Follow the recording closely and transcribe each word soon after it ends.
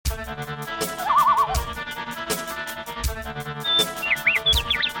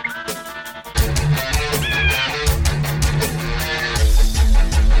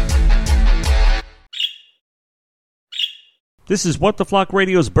This is What the Flock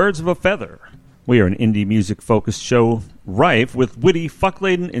Radio's Birds of a Feather. We are an indie music-focused show rife with witty,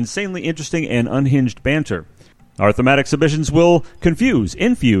 fuck-laden, insanely interesting, and unhinged banter. Our thematic submissions will confuse,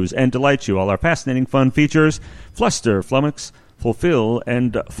 infuse, and delight you. All our fascinating fun features fluster, flummox, fulfill,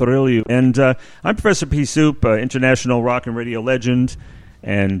 and thrill you. And I'm Professor P. Soup, international rock and radio legend,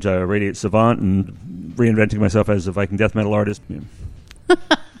 and radiate savant, and reinventing myself as a Viking death metal artist.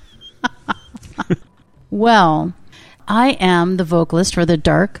 Well, I am the vocalist for the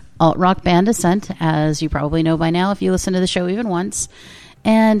dark alt-rock band Ascent, as you probably know by now if you listen to the show even once.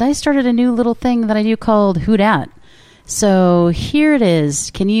 And I started a new little thing that I do called Who Dat. So here it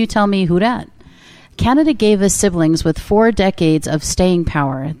is. Can you tell me who dat? Canada gave us siblings with 4 decades of staying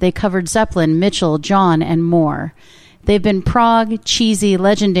power. They covered Zeppelin, Mitchell, John, and more. They've been prog, cheesy,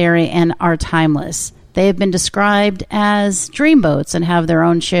 legendary, and are timeless. They have been described as dreamboats and have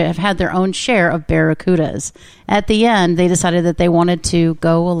had their own share of barracudas. At the end, they decided that they wanted to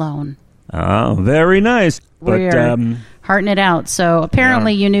go alone. Oh, very nice. We're hearting it out. So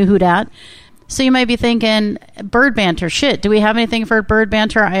apparently you knew who dat. So you might be thinking, bird banter. Shit, do we have anything for bird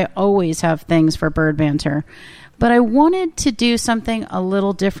banter? I always have things for bird banter. But I wanted to do something a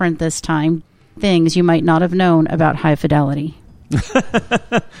little different this time. Things you might not have known about High Fidelity.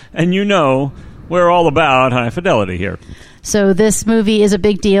 And you know, we're all about High Fidelity here. So this movie is a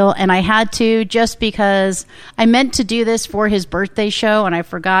big deal, and I had to just because I meant to do this for his birthday show, and I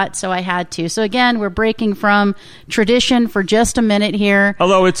forgot, so I had to. So again, we're breaking from tradition for just a minute here.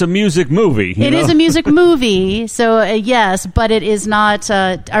 Although it's a music movie. It is a music movie, so yes, but it is not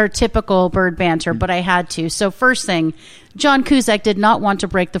our typical bird banter, but I had to. So first thing, John Cusack did not want to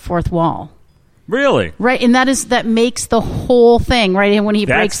break the fourth wall. Really? Right, and that makes the whole thing, right? And when he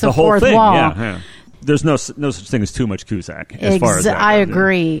breaks the fourth wall. Yeah. There's no such thing as too much Cusack, as far as that goes. I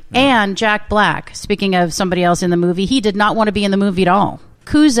agree. Yeah. And Jack Black, speaking of somebody else in the movie, he did not want to be in the movie at all.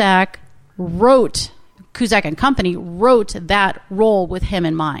 Cusack and company wrote that role with him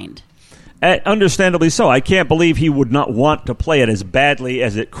in mind. Understandably so. I can't believe he would not want to play it as badly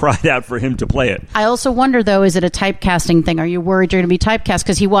as it cried out for him to play it. I also wonder, though, is it a typecasting thing? Are you worried you're going to be typecast?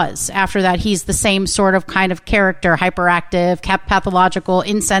 Because he was. After that, he's the same sort of kind of character, hyperactive, pathological,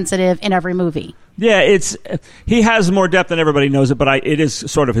 insensitive in every movie. Yeah, he has more depth than everybody knows it, but it is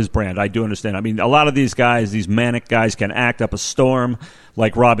sort of his brand. I do understand. I mean, a lot of these guys, these manic guys, can act up a storm,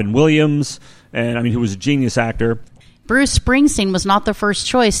 like Robin Williams, and I mean, who was a genius actor. Bruce Springsteen was not the first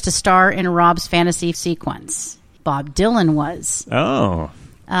choice to star in Rob's fantasy sequence. Bob Dylan was. Oh.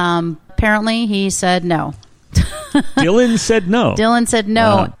 Apparently, he said no. Dylan said no. Dylan said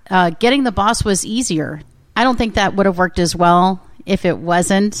no. Getting the Boss was easier. I don't think that would have worked as well if it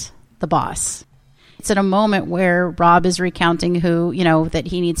wasn't the Boss. It's at a moment where Rob is recounting that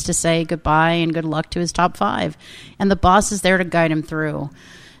he needs to say goodbye and good luck to his top 5. And the Boss is there to guide him through.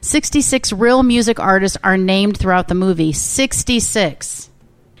 66 real music artists are named throughout the movie. 66.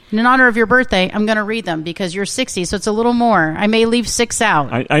 In honor of your birthday, I'm going to read them because you're 60, so it's a little more. I may leave 6 out.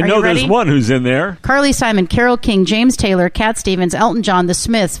 I know there's one who's in there. Carly Simon, Carole King, James Taylor, Cat Stevens, Elton John, The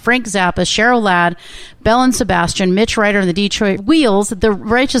Smiths, Frank Zappa, Cheryl Ladd, Belle and Sebastian, Mitch Ryder and the Detroit Wheels, The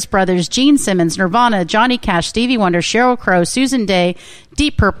Righteous Brothers, Gene Simmons, Nirvana, Johnny Cash, Stevie Wonder, Sheryl Crow, Susan Day,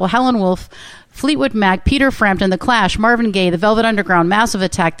 Deep Purple, Helen Wolf, Fleetwood Mac, Peter Frampton, The Clash, Marvin Gaye, The Velvet Underground, Massive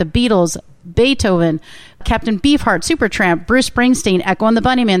Attack, The Beatles, Beethoven, Captain Beefheart, Supertramp, Bruce Springsteen, Echo and the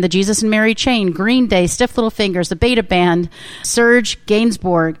Bunnymen, The Jesus and Mary Chain, Green Day, Stiff Little Fingers, The Beta Band, Serge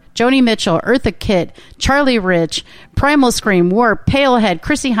Gainsbourg, Joni Mitchell, Eartha Kitt, Charlie Rich, Primal Scream, Warp, Palehead,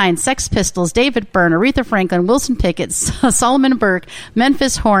 Chrissie Hynde, Sex Pistols, David Byrne, Aretha Franklin, Wilson Pickett, Solomon Burke,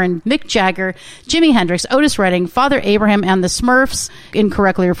 Memphis Horn, Mick Jagger, Jimi Hendrix, Otis Redding, Father Abraham and the Smurfs,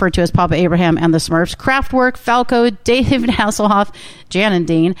 incorrectly referred to as Papa Abraham and the Smurfs, Kraftwerk, Falco, David Hasselhoff, Jan and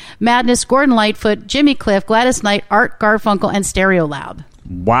Dean, Madness, Gordon Lightfoot, Jimmy Cliff, Gladys Knight, Art Garfunkel, and Stereolab.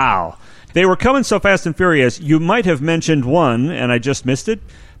 Wow. They were coming so fast and furious, you might have mentioned one, and I just missed it.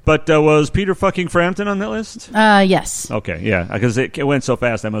 But was Peter fucking Frampton on that list? Yes. Okay, yeah, because it went so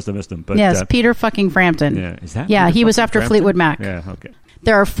fast, I must have missed him. But, yes, Peter fucking Frampton. Yeah, is that? Yeah, Peter he was after Frampton? Fleetwood Mac. Yeah, okay.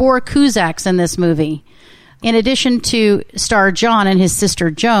 There are 4 Cusacks in this movie. In addition to star John and his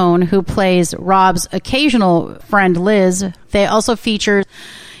sister Joan, who plays Rob's occasional friend Liz, they also feature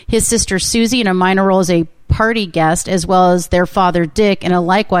his sister Susie in a minor role as a party guest, as well as their father Dick in a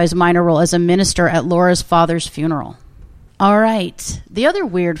likewise minor role as a minister at Laura's father's funeral. All right. The other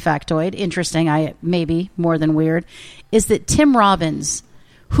weird factoid, interesting, maybe more than weird, is that Tim Robbins,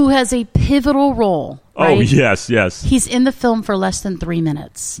 who has a pivotal role. Right? Oh, yes. He's in the film for less than 3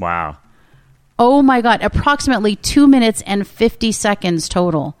 minutes. Wow. Oh, my God. Approximately 2 minutes and 50 seconds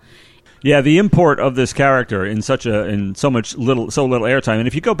total. Yeah, the import of this character in so little airtime, and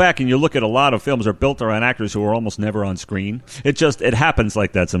if you go back and you look at a lot of films that are built around actors who are almost never on screen, it happens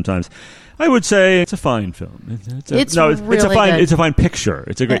like that sometimes. I would say it's a fine film. It's a fine picture.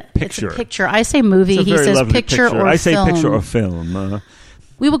 It's a great picture. It's a picture. I say movie. He says picture or film. I say picture or film.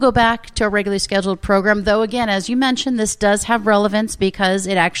 We will go back to our regularly scheduled program, though. Again, as you mentioned, this does have relevance because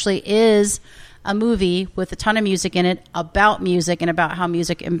it actually is a movie with a ton of music in it, about music and about how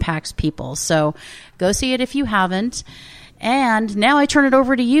music impacts people. So go see it if you haven't. And now I turn it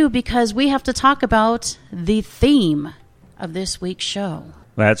over to you because we have to talk about the theme of this week's show.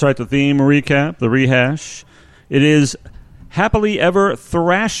 That's right, the theme recap, the rehash. It is Happily Ever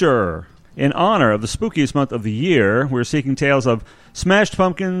Thrasher. In honor of the spookiest month of the year, we're seeking tales of smashed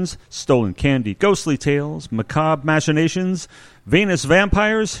pumpkins, stolen candy, ghostly tales, macabre machinations, Venus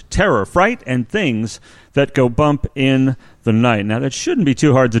vampires, terror, fright, and things that go bump in the night. Now, that shouldn't be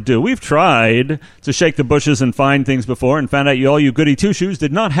too hard to do. We've tried to shake the bushes and find things before and found out all you goody two-shoes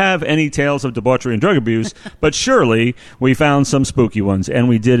did not have any tales of debauchery and drug abuse, but surely we found some spooky ones, and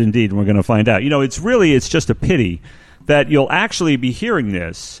we did indeed, and we're going to find out. It's just a pity that you'll actually be hearing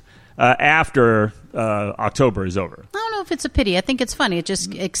this after October is over. I don't know if it's a pity. I think it's funny. It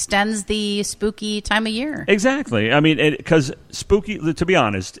just extends the spooky time of year. Exactly. I mean, because spooky, to be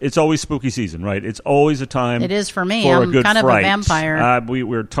honest, it's always spooky season, right? It's always a time. It is for me. I'm a good kind fright. Of a vampire.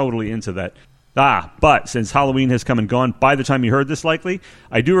 We're totally into that. But since Halloween has come and gone, by the time you heard this likely,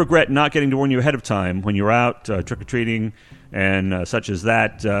 I do regret not getting to warn you ahead of time when you're out trick-or-treating and such as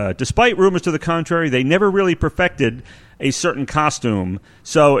that. Despite rumors to the contrary, they never really perfected a certain costume.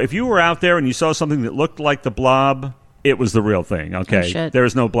 So if you were out there and you saw something that looked like the Blob, it was the real thing. Okay, there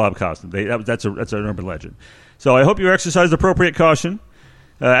is no Blob costume. That's an urban legend. So I hope you exercised appropriate caution.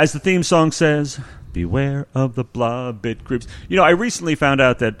 As the theme song says, beware of the Blob, it creeps. I recently found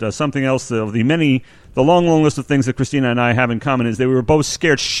out that something else, the long list of things that Christina and I have in common is they were both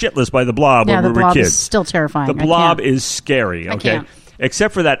scared shitless by the Blob when we were kids. The Blob is still terrifying. The Blob is scary, okay?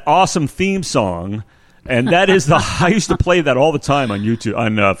 Except for that awesome theme song. And that is I used to play that all the time on YouTube,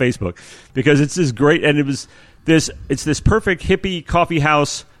 on Facebook, because it's this great, and it's this perfect hippie coffee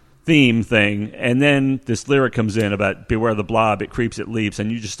house theme thing, and then this lyric comes in about beware the Blob, it creeps, it leaps,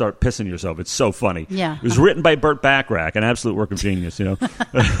 and you just start pissing yourself. It's so funny. Yeah. It was written by Burt Bacharach, an absolute work of genius,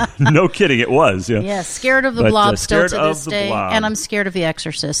 No kidding, it was. Yeah, scared of the Blob still to this day, and I'm scared of The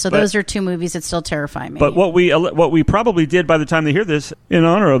Exorcist. So those are two movies that still terrify me. But what we probably did by the time they hear this, in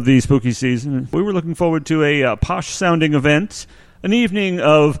honor of the spooky season, we were looking forward to a posh-sounding event, an evening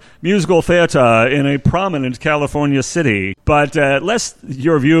of musical theater in a prominent California city. But lest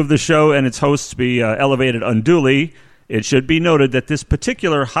your view of the show and its hosts be elevated unduly, it should be noted that this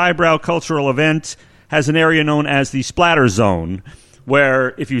particular highbrow cultural event has an area known as the Splatter Zone,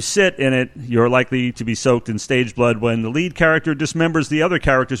 where if you sit in it, you're likely to be soaked in stage blood when the lead character dismembers the other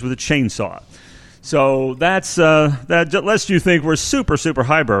characters with a chainsaw. So that's lest you think we're super, super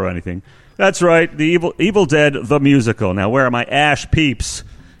highbrow or anything. That's right, the Evil Dead, the musical. Now, where are my Ash peeps?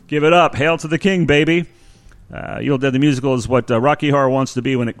 Give it up. Hail to the king, baby. Evil Dead, the musical is what Rocky Horror wants to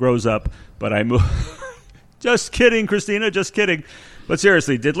be when it grows up. But Just kidding, Christina, just kidding. But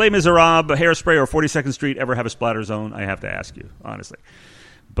seriously, did Les Miserables, Hairspray, or 42nd Street ever have a splatter zone? I have to ask you, honestly.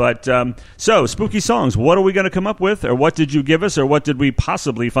 But, so, spooky songs. What are we going to come up with? Or what did you give us? Or what did we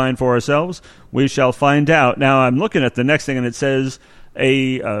possibly find for ourselves? We shall find out. Now, I'm looking at the next thing, and it says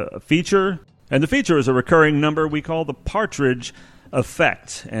a feature. And the feature is a recurring number we call the Partridge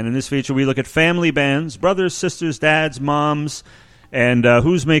Effect. And in this feature, we look at family bands, brothers, sisters, dads, moms, and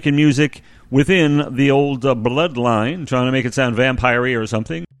who's making music within the old bloodline, trying to make it sound vampire-y or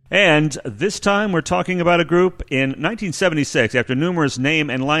something. And this time we're talking about a group in 1976. After numerous name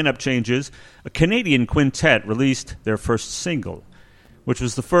and lineup changes, a Canadian quintet released their first single, which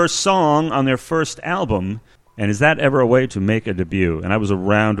was the first song on their first album. And is that ever a way to make a debut? And I was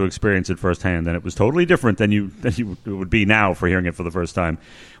around to experience it firsthand, and it was totally different than it would be now for hearing it for the first time.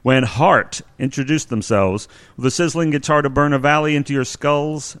 When Heart introduced themselves with a sizzling guitar to burn a valley into your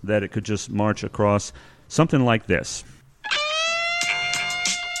skulls that it could just march across, something like this.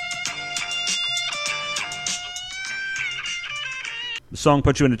 The song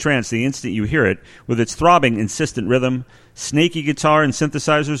puts you in a trance the instant you hear it, with its throbbing, insistent rhythm, snaky guitar and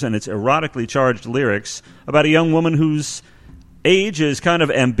synthesizers, and its erotically charged lyrics about a young woman whose age is kind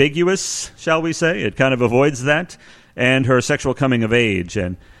of ambiguous, shall we say. It kind of avoids that, and her sexual coming of age.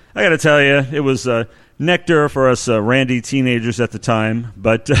 And I got to tell you, it was nectar for us randy teenagers at the time,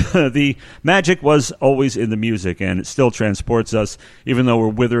 but the magic was always in the music, and it still transports us, even though we're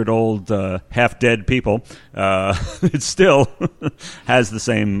withered old, half-dead people. It still has the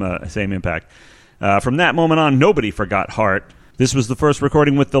same impact. From that moment on, nobody forgot Heart. This was the first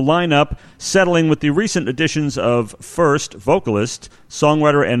recording with the lineup, settling with the recent additions of first vocalist,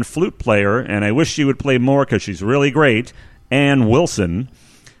 songwriter, and flute player, and I wish she would play more because she's really great, Ann Wilson,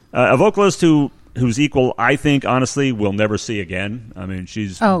 a vocalist whose equal, I think, honestly, we'll never see again. I mean,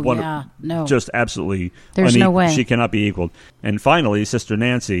 she's just absolutely There's no way. She cannot be equaled. And finally, Sister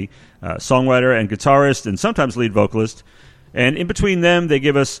Nancy, songwriter and guitarist and sometimes lead vocalist. And in between them, they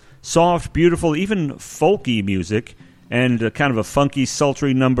give us soft, beautiful, even folky music, and kind of a funky,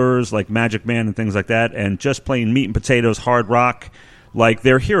 sultry numbers like Magic Man and things like that, and just plain meat and potatoes hard rock like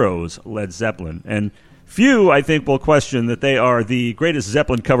their heroes, Led Zeppelin. And few, I think, will question that they are the greatest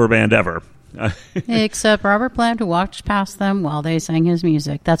Zeppelin cover band ever. Except Robert Plant, who walked past them while they sang his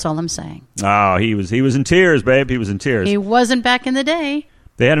music. That's all I'm saying. Oh, he was in tears, babe. He was in tears. He wasn't back in the day.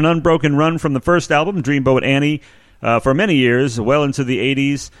 They had an unbroken run from the first album, Dreamboat Annie, for many years, well into the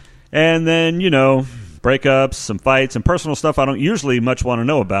 80s. And then, breakups, some fights, and personal stuff I don't usually much want to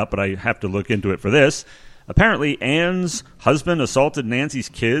know about, but I have to look into it for this. Apparently, Ann's husband assaulted Nancy's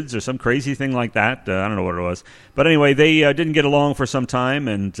kids or some crazy thing like that. I don't know what it was. But anyway, they didn't get along for some time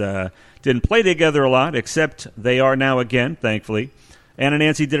and didn't play together a lot, except they are now again, thankfully. Ann and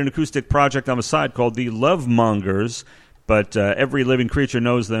Nancy did an acoustic project on the side called The Love Mongers, but every living creature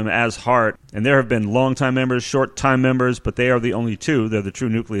knows them as Heart. And there have been long-time members, short-time members, but they are the only two. They're the true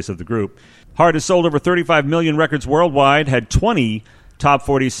nucleus of the group. Heart has sold over 35 million records worldwide, had 20 top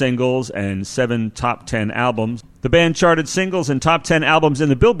 40 singles and 7 top 10 albums. The band charted singles and top 10 albums in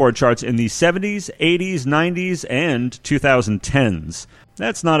the Billboard charts in the 70s, 80s, 90s, and 2010s.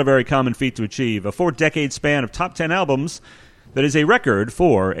 That's not a very common feat to achieve. A 4-decade span of top 10 albums, that is a record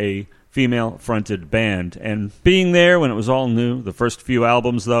for a female-fronted band. And being there when it was all new, the first few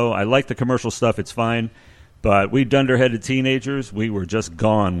albums, though, I like the commercial stuff, it's fine. But we dunderheaded teenagers, we were just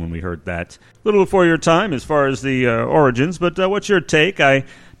gone when we heard that. A little before your time as far as the origins, but what's your take? I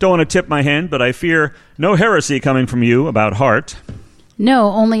don't want to tip my hand, but I fear no heresy coming from you about Heart. No,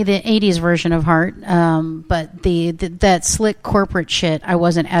 only the 80s version of Heart. But that slick corporate shit I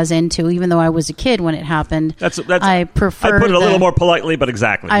wasn't as into, even though I was a kid when it happened. I prefer I put it a little more politely, but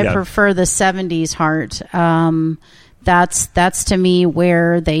exactly. I prefer the 70s Heart. That's to me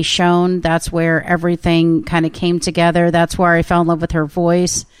where they shone. That's where everything kind of came together. That's where I fell in love with her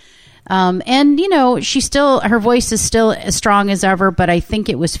voice. And her voice is still as strong as ever, but I think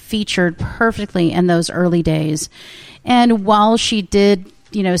it was featured perfectly in those early days. And while she did,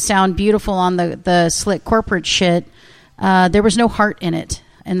 sound beautiful on the slick corporate shit, there was no heart in it.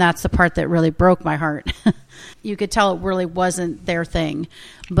 And that's the part that really broke my heart. You could tell it really wasn't their thing,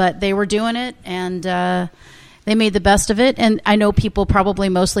 but they were doing it, and they made the best of it. And I know people probably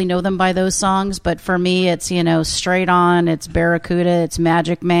mostly know them by those songs, but for me, it's, Straight On, it's Barracuda, it's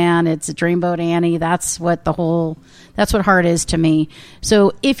Magic Man, it's Dreamboat Annie. That's what Heart is to me.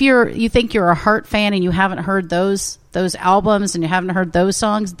 So if you think you're a Heart fan and you haven't heard those albums and you haven't heard those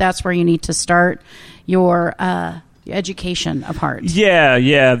songs, that's where you need to start your education of Heart.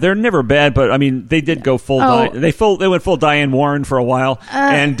 Yeah, they're never bad, but I mean, they did go full. They went full Diane Warren for a while,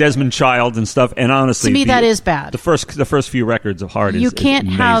 and Desmond Child and stuff. And honestly, to me, that is bad. The first few records of Heart you can't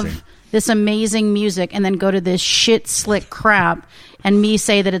is have this amazing music and then go to this shit slick crap and me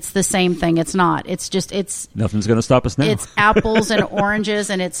say that it's the same thing. It's not. It's nothing's going to stop us now. It's apples and oranges,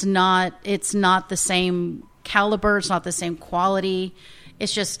 and it's not the same caliber. It's not the same quality.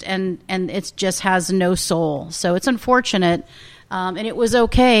 It's just and it just has no soul. So it's unfortunate, and it was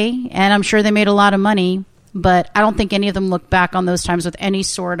okay, and I'm sure they made a lot of money, but I don't think any of them look back on those times with any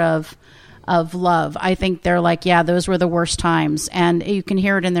sort of love. I think they're like, yeah, those were the worst times, and you can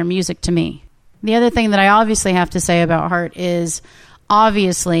hear it in their music to me. The other thing that I obviously have to say about Heart is,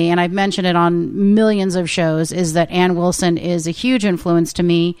 obviously, and I've mentioned it on millions of shows, is that Ann Wilson is a huge influence to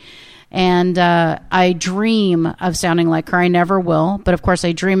me. And I dream of sounding like her. I never will, but of course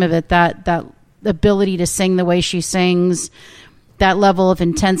I dream of it. That ability to sing the way she sings, that level of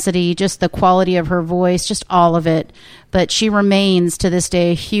intensity, just the quality of her voice, just all of it. But she remains to this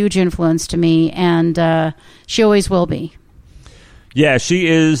day a huge influence to me, and she always will be. Yeah, she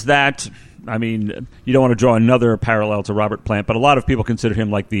is that. I mean, you don't want to draw another parallel to Robert Plant, but a lot of people consider him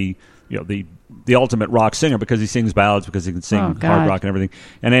like the ultimate rock singer because he sings ballads, because he can sing hard rock and everything.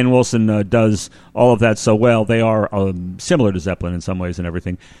 And Ann Wilson does all of that so well. They are similar to Zeppelin in some ways and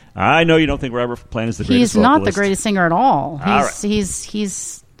everything. I know you don't think Robert Plant is the greatest vocalist. He's not the greatest singer at all.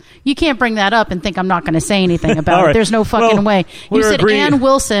 He's You can't bring that up and think I'm not going to say anything about All it. right. There's no fucking way. You we're said agreeing. Ann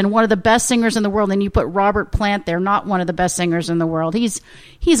Wilson, one of the best singers in the world, and you put Robert Plant there, not one of the best singers in the world. He's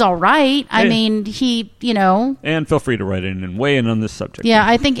all right. I Yeah. mean, he, you know. And feel free to write in and weigh in on this subject. Yeah,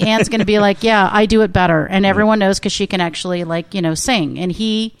 I think Ann's going to be like, yeah, I do it better. And everyone knows because she can actually, like, you know, sing. And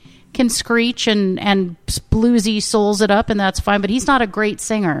he can screech and bluesy souls it up, and that's fine. But he's not a great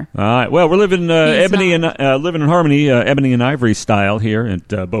singer. All right. Well, we're living living in harmony, ebony and ivory style here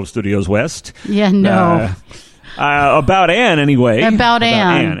at Bow Studios West. Yeah, no. About Anne, anyway. About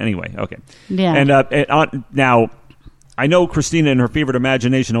Anne. Anyway. Okay. Yeah. And now, I know Christina, in her fevered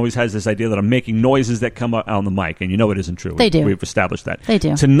imagination, always has this idea that I'm making noises that come out on the mic, and you know it isn't true. They do. We've established that. They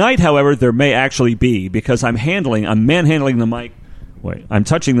do. Tonight, however, there may actually be, because I'm manhandling the mic. Wait, I'm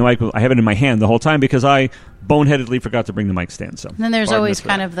touching the mic. I have it in my hand the whole time because I boneheadedly forgot to bring the mic stand. So And then there's pardon always us for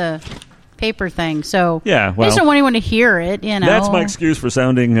kind that. of the paper thing. So Yeah, I well, just don't want anyone to hear it, you know. that's my excuse for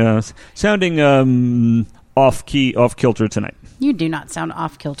sounding off key, off kilter tonight. You do not sound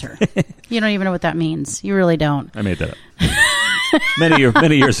off kilter. You don't even know what that means. You really don't. I made that up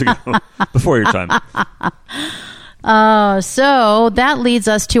many years ago, before your time. So that leads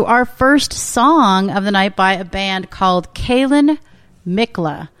us to our first song of the night by a band called Kalen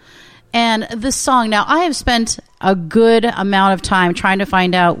Mikla. And this song, now I have spent a good amount of time trying to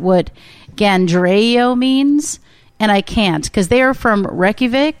find out what Gandreo means, and I can't because they are from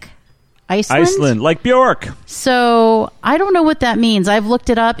Reykjavik, Iceland, like Bjork. So I don't know what that means. I've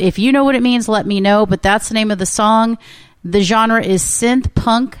looked it up. If you know what it means, let me know. But that's the name of the song. The genre is synth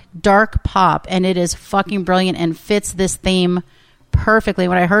punk, dark pop, and it is fucking brilliant and fits this theme perfectly.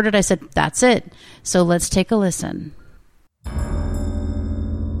 When I heard it, I said, that's it. So let's take a listen.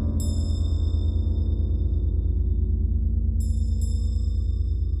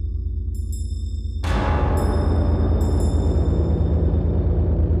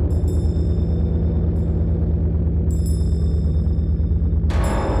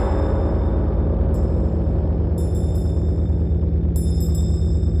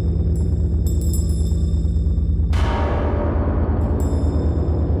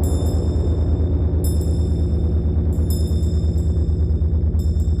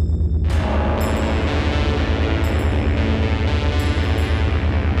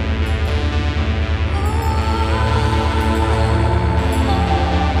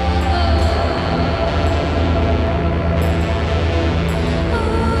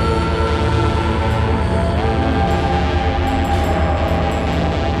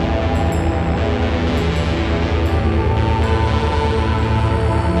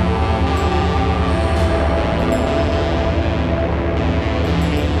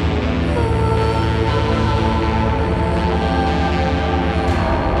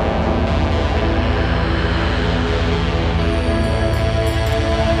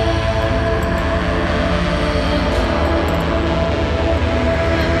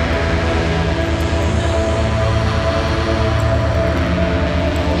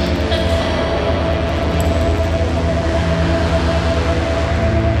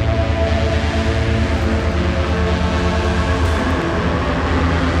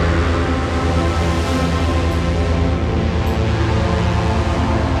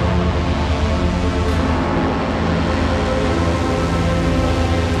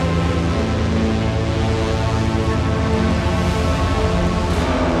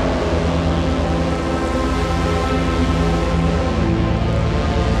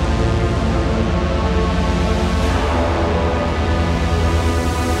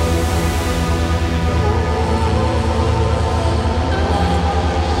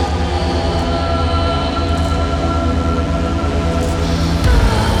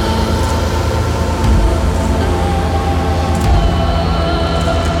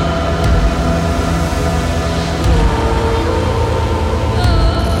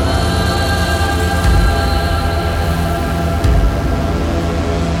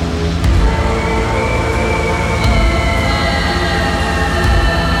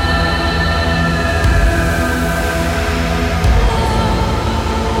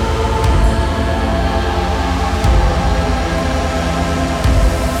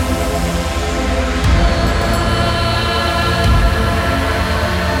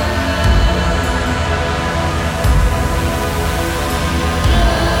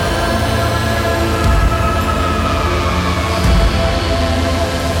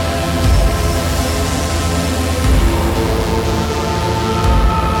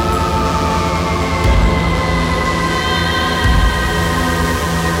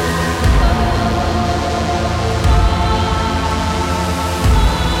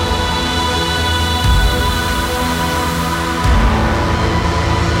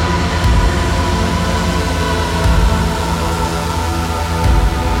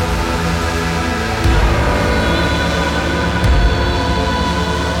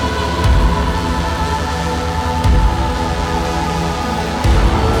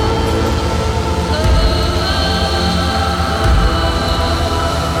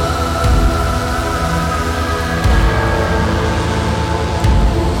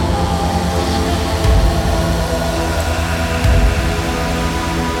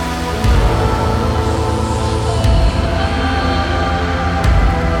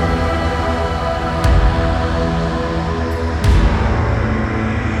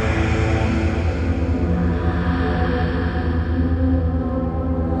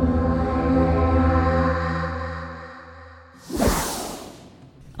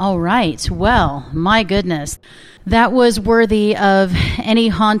 All right. Well, my goodness. That was worthy of any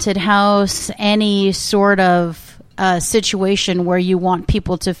haunted house, any sort of situation where you want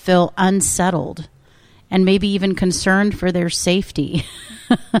people to feel unsettled and maybe even concerned for their safety.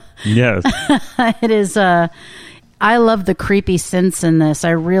 Yes. It is... I love the creepy synths in this. I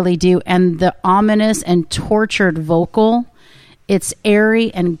really do. And the ominous and tortured vocal, it's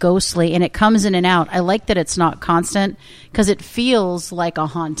airy and ghostly, and it comes in and out. I like that it's not constant because it feels like a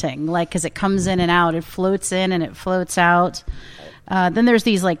haunting, like because it comes in and out. It floats in and it floats out. Then there's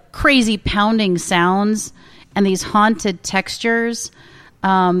these like crazy pounding sounds and these haunted textures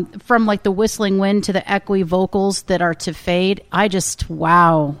from like the whistling wind to the echoey vocals that are to fade.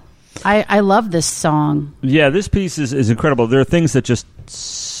 Wow. I love this song. Yeah, this piece is incredible. There are things that just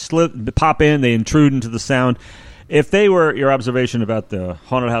pop in, they intrude into the sound. If they were, your observation about the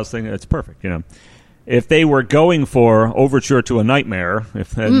haunted house thing, it's perfect, you know. If they were going for Overture to a Nightmare,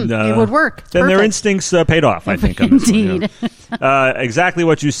 it would work. Then their instincts paid off, I think. On this Indeed. one, you know. Exactly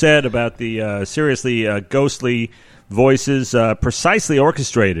what you said about the seriously ghostly voices, precisely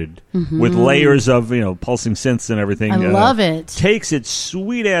orchestrated with layers of pulsing synths and everything. I love it. Takes its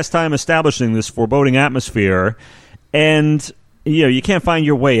sweet ass time establishing this foreboding atmosphere, and you can't find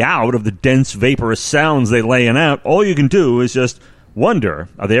your way out of the dense vaporous sounds they laying out. All you can do is just wonder: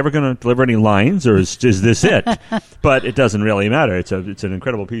 are they ever going to deliver any lines, or is this it? But it doesn't really matter. It's an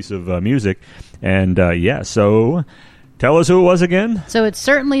incredible piece of music, and so. Tell us who it was again. So it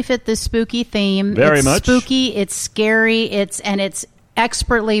certainly fit the spooky theme. Very much. It's spooky, it's scary, it's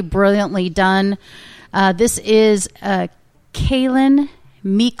expertly, brilliantly done. This is Kaylin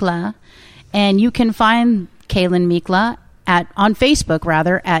Mikla, and you can find Kaylin Mikla on Facebook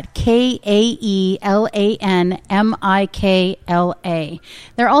at KAELANMIKLA.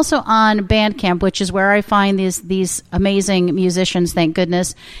 They're also on Bandcamp, which is where I find these amazing musicians, thank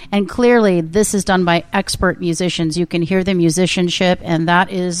goodness. And clearly, this is done by expert musicians. You can hear the musicianship, and that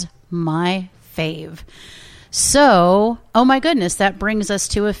is my fave. So, oh my goodness, that brings us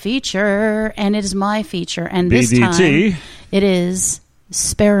to a feature, and it is my feature. And this BDT. time, it is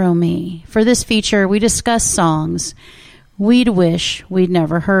Sparrow Me. For this feature, we discuss songs we'd wish we'd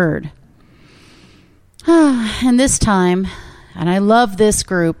never heard. And this time, and I love this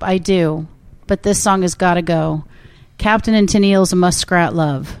group, I do, but this song has got to go. Captain and Tennille's Muskrat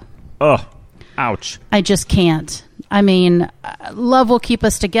Love. Oh, ouch. I just can't. I mean, love will keep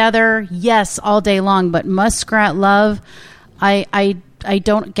us together, yes, all day long, but Muskrat Love, I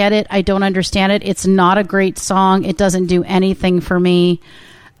don't get it. I don't understand it. It's not a great song. It doesn't do anything for me.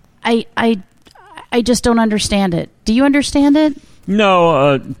 I just don't understand it. Do you understand it?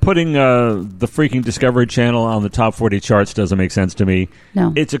 No, putting the freaking Discovery Channel on the top 40 charts doesn't make sense to me.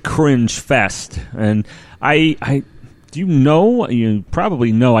 No. It's a cringe fest. And do you know? You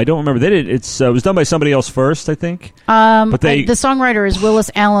probably know. I don't remember. It was done by somebody else first, I think. But the songwriter is Willis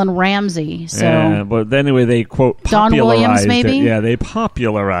Allen Ramsey. So. Yeah, but anyway, they, quote, Don popularized Williams, maybe? it. Yeah, they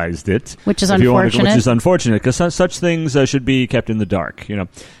popularized it. Which is unfortunate. Which is unfortunate, because such things should be kept in the dark,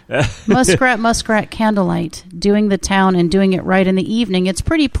 Muskrat Candlelight, doing the town and doing it right in the evening. It's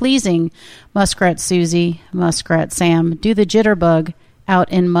pretty pleasing. Muskrat Susie, Muskrat Sam, do the jitterbug out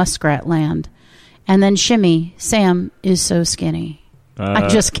in Muskrat Land. And then Shimmy, Sam is so skinny. I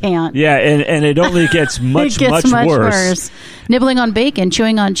just can't. Yeah, and it only gets much worse. Nibbling on bacon,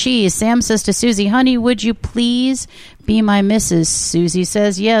 chewing on cheese. Sam says to Susie, honey, would you please be my missus? Susie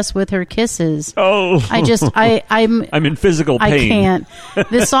says yes with her kisses. Oh. I'm in physical pain. I can't.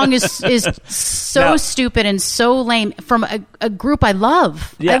 This song is so stupid and so lame from a group I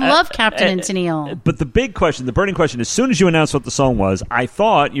love. Yeah, I love Captain and Tennille. But the burning question, as soon as you announced what the song was, I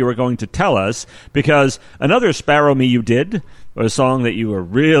thought you were going to tell us, because another Sparrow Me you did, a song that you were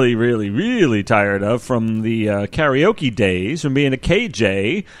really, really, really tired of from the karaoke days, from being a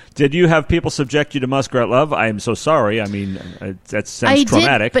KJ. Did you have people subject you to Muskrat Love? I am so sorry. I mean, that sounds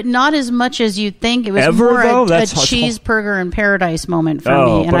traumatic. Did, but not as much as you'd think. It was ever, more though? a cheeseburger in paradise moment for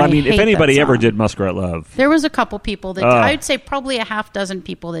me. And but I mean, if anybody ever did Muskrat Love. There was a couple people that did. I'd say probably a half dozen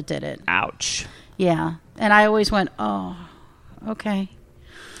people that did it. Ouch. Yeah. And I always went, oh, okay.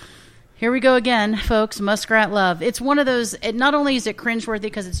 Here we go again, folks. Muskrat Love. It's one of those, not only is it cringeworthy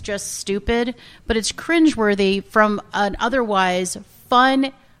because it's just stupid, but it's cringeworthy from an otherwise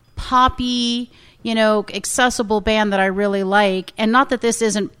fun, poppy, accessible band that I really like. And not that this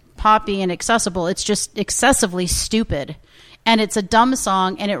isn't poppy and accessible. It's just excessively stupid. And it's a dumb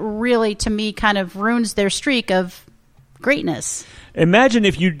song, and it really, to me, kind of ruins their streak of greatness. Imagine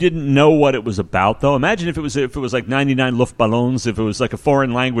if you didn't know what it was about, though. Imagine if it was like 99 Luftballons, if it was like a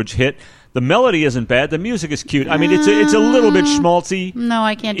foreign language hit. The melody isn't bad. The music is cute. I mean, it's a little bit schmaltzy. No,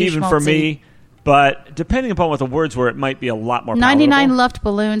 I can't do even schmaltzy. for me. But depending upon what the words were, it might be a lot more palatable. 99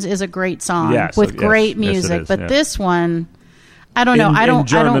 Luftballons is a great song with great music. Yes, but this one, I don't know. I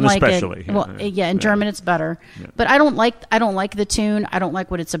don't like especially. it. Well, in German it's better. Yeah. But I don't like the tune. I don't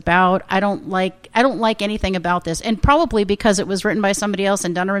like what it's about. I don't like anything about this. And probably because it was written by somebody else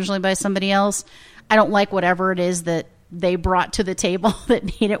and done originally by somebody else, I don't like whatever it is that they brought to the table that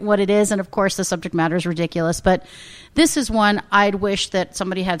made it what it is. And of course the subject matter is ridiculous. But this is one I'd wish that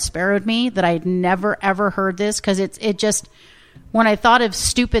somebody had sparrowed me, that I'd never ever heard this, because it just, when I thought of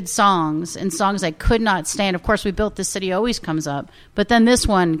stupid songs and songs I could not stand, of course We Built This City always comes up, but then this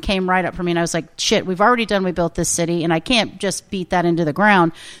one came right up for me and I was like, shit, we've already done We Built This City and I can't just beat that into the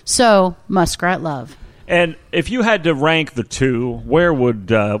ground. So Muskrat Love. And if you had to rank the two, where would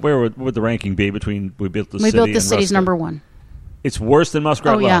the ranking be between We Built This City and We Built This City's number one. It's worse than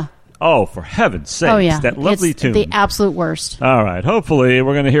Muskrat Love? Yeah. Oh, for heaven's sake. Oh, yeah. That lovely it's tune. The absolute worst. All right. Hopefully,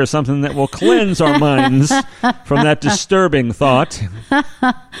 we're going to hear something that will cleanse our minds from that disturbing thought.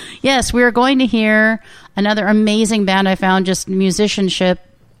 Yes, we are going to hear another amazing band I found, just musicianship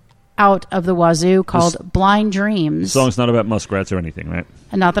out of the wazoo, called Blind Dreams. The song's not about muskrats or anything, right?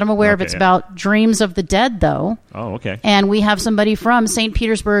 And not that I'm aware of. It's about dreams of the dead, though. Oh, okay. And we have somebody from St.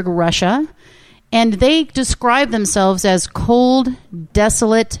 Petersburg, Russia. And they describe themselves as cold,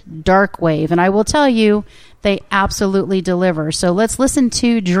 desolate, dark wave. And I will tell you, they absolutely deliver. So let's listen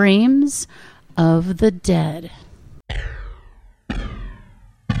to Dreams of the Dead.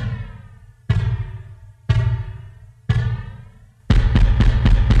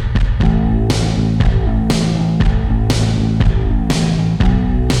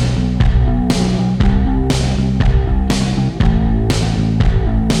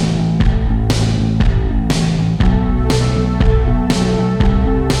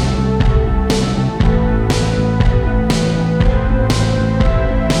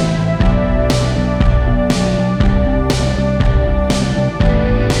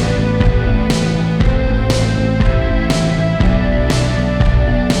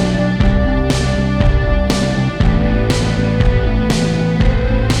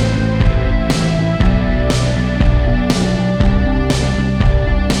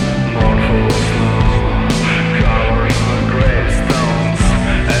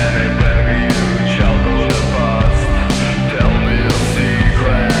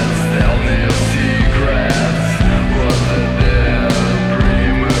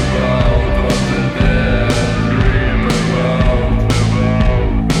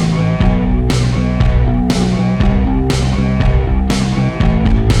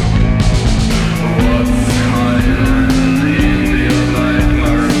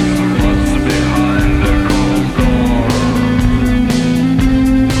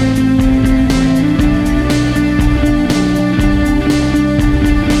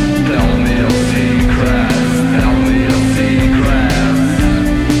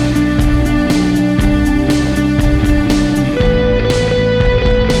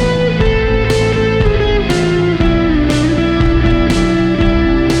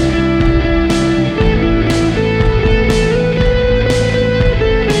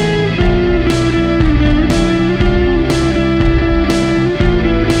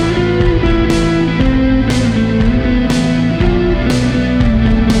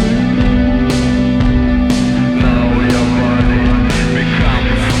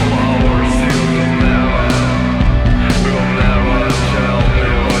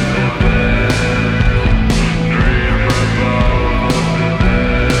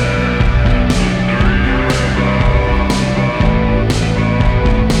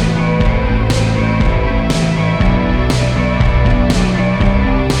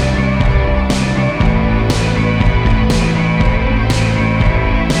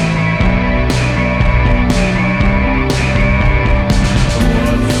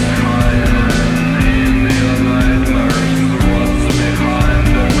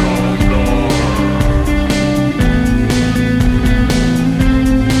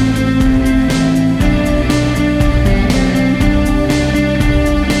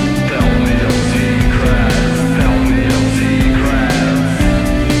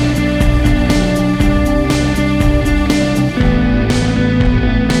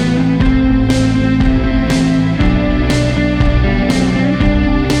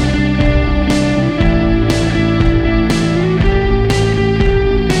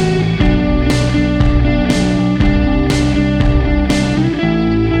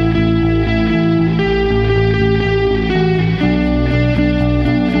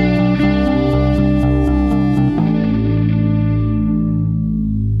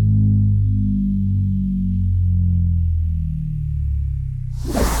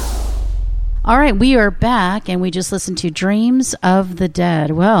 All right, we are back, and we just listened to Dreams of the Dead.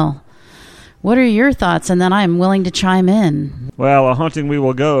 Well, what are your thoughts? And then I'm willing to chime in. Well, a haunting we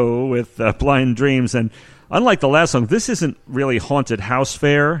will go with Blind Dreams. And unlike the last song, this isn't really haunted house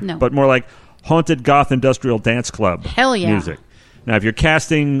fare, but more like haunted goth industrial dance club music. Now, if you're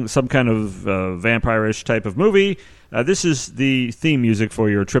casting some kind of vampire-ish type of movie, this is the theme music for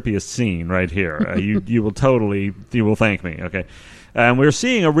your trippiest scene right here. You will thank me, okay? And we're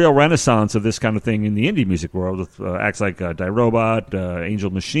seeing a real renaissance of this kind of thing in the indie music world with acts like Die Robot, Angel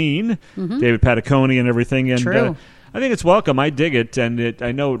Machine, David Patacone, and everything. And True. I think it's welcome. I dig it, and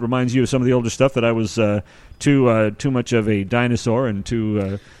I know it reminds you of some of the older stuff that I was too much of a dinosaur and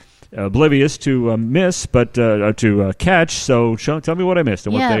too oblivious to miss, but to catch. So tell me what I missed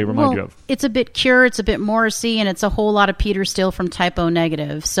and what they remind you of. It's a bit Cure, it's a bit Morrissey, and it's a whole lot of Peter Steele from Typo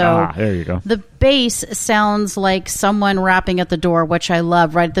Negative. So there you go. The bass sounds like someone rapping at the door, which I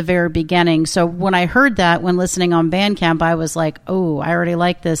love right at the very beginning. So when I heard that when listening on Bandcamp, I was like, oh, I already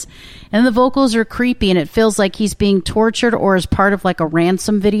like this. And the vocals are creepy, and it feels like he's being tortured or is part of like a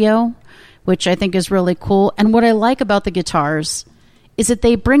ransom video, which I think is really cool. And what I like about the guitars is that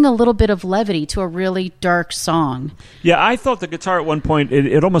they bring a little bit of levity to a really dark song. Yeah, I thought the guitar at one point,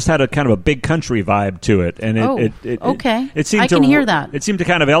 it almost had a kind of a big country vibe to it. And it seemed I can hear that. It seemed to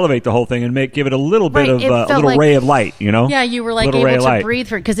kind of elevate the whole thing and give it a little bit of a little ray of light, you know? Yeah, you were like able to breathe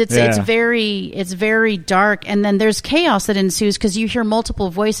through it because it's very dark. And then there's chaos that ensues because you hear multiple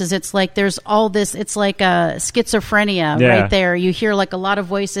voices. It's like there's all this, it's like a schizophrenia right there. You hear like a lot of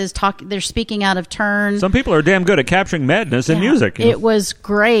voices they're speaking out of turn. Some people are damn good at capturing madness in music. It was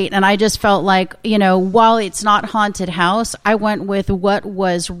great, and I just felt like, while it's not haunted house, I went with what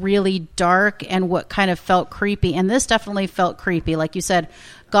was really dark and what kind of felt creepy, and this definitely felt creepy. Like you said,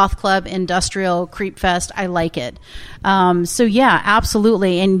 goth club, industrial, creep fest, I like it. So yeah,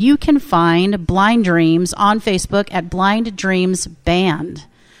 absolutely. And you can find Blind Dreams on Facebook at Blind Dreams Band.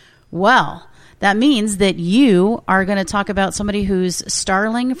 Well, that means that you are going to talk about somebody who's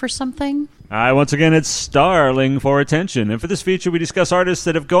starling for something. Once again, it's starling for attention. And for this feature, we discuss artists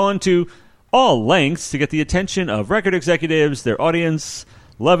that have gone to all lengths to get the attention of record executives, their audience,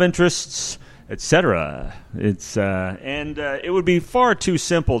 love interests, etc. It would be far too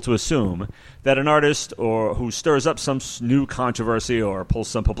simple to assume that an artist or who stirs up some new controversy or pulls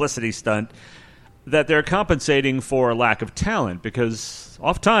some publicity stunt, that they're compensating for a lack of talent, because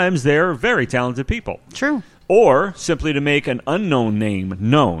oftentimes they're very talented people. True. Or simply to make an unknown name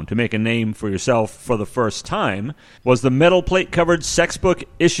known, to make a name for yourself for the first time. Was the metal plate-covered sex book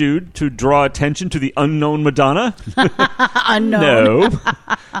issued to draw attention to the unknown Madonna? Unknown. No.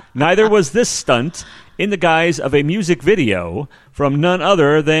 Neither was this stunt in the guise of a music video from none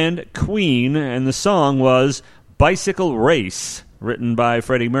other than Queen, and the song was Bicycle Race, written by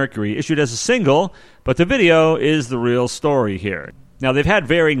Freddie Mercury, issued as a single, but the video is the real story here. Now, they've had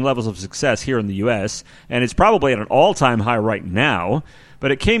varying levels of success here in the U.S., and it's probably at an all-time high right now,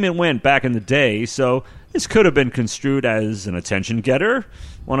 but it came and went back in the day, so this could have been construed as an attention-getter,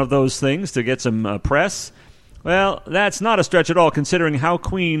 one of those things to get some press. Well, that's not a stretch at all, considering how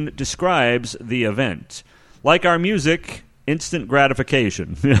Queen describes the event. Like our music, instant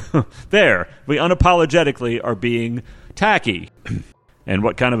gratification. There, we unapologetically are being tacky. And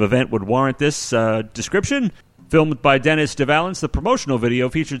what kind of event would warrant this description? Filmed by Dennis DeValence, the promotional video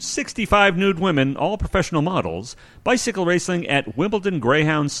featured 65 nude women, all professional models, bicycle racing at Wimbledon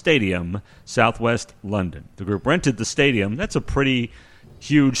Greyhound Stadium, southwest London. The group rented the stadium. That's a pretty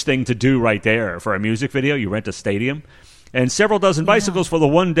huge thing to do right there. For a music video, you rent a stadium. And several dozen bicycles for the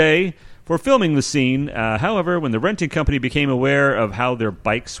one day for filming the scene. However, when the renting company became aware of how their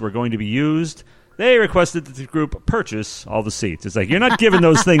bikes were going to be used, they requested that the group purchase all the seats. It's like, you're not giving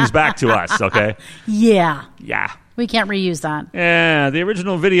those things back to us, okay? Yeah. Yeah. We can't reuse that. Yeah, the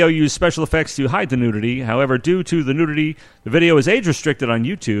original video used special effects to hide the nudity. However, due to the nudity, the video is age-restricted on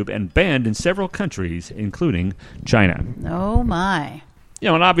YouTube and banned in several countries, including China. Oh, my.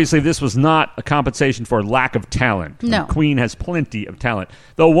 And obviously this was not a compensation for lack of talent. No. Queen has plenty of talent.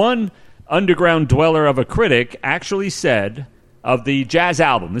 Though one underground dweller of a critic actually said of the Jazz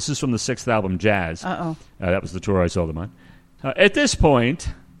album, this is from the 6th album, Jazz. That was the tour I saw them on. At this point,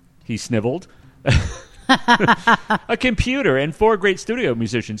 he sniveled, a computer and 4 great studio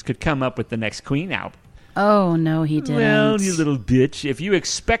musicians could come up with the next Queen album. Oh, no, he didn't. Well, you little bitch. If you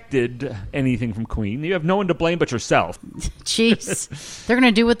expected anything from Queen, you have no one to blame but yourself. Jeez. They're going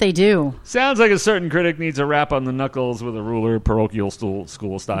to do what they do. Sounds like a certain critic needs a rap on the knuckles with a ruler, parochial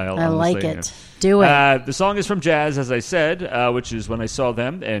school style. I like it. Do it. The song is from Jazz, as I said, which is when I saw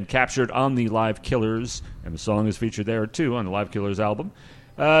them, and captured on the Live Killers, and the song is featured there, too, on the Live Killers album.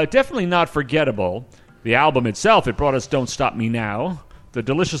 Definitely not forgettable. The album itself, it brought us Don't Stop Me Now, the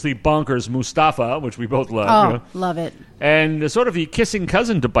deliciously bonkers Mustafa, which we both love. Oh, love it. And sort of the kissing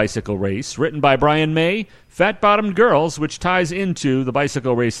cousin to Bicycle Race, written by Brian May, Fat Bottomed Girls, which ties into the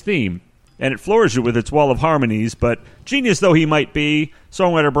Bicycle Race theme. And it floors you with its wall of harmonies, but genius though he might be,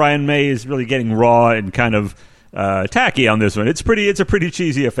 songwriter Brian May is really getting raw and kind of tacky on this one. It's a pretty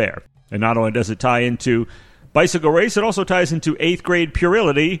cheesy affair. And not only does it tie into Bicycle Race, it also ties into 8th grade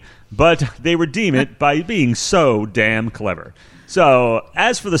puerility, but they redeem it by being so damn clever. So,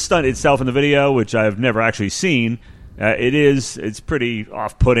 as for the stunt itself in the video, which I've never actually seen, it's pretty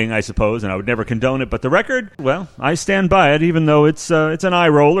off-putting, I suppose, and I would never condone it. But the record, well, I stand by it, even though it's an eye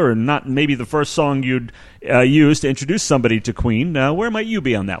roller and not maybe the first song you'd use to introduce somebody to Queen. Where might you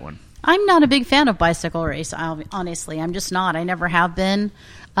be on that one? I'm not a big fan of Bicycle Race, honestly. I'm just not. I never have been.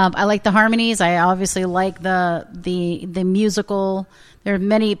 I like the harmonies. I obviously like the musical. There are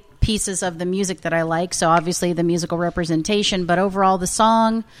many pieces of the music that I like, so obviously the musical representation, but overall the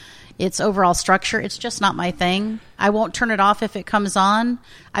song, its overall structure, it's just not my thing. I won't turn it off if it comes on.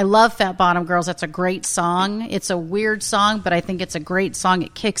 I love Fat Bottom Girls. That's a great song. It's a weird song, but I think it's a great song.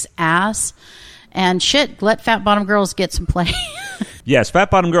 It kicks ass. And shit, let Fat Bottom Girls get some play. Yes,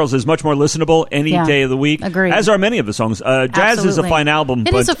 Fat Bottom Girls is much more listenable any day of the week. Agreed. As are many of the songs. Jazz Absolutely. is a fine album.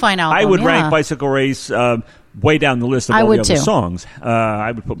 It is a fine album, I would yeah. rank Bicycle Race way down the list of all the other songs.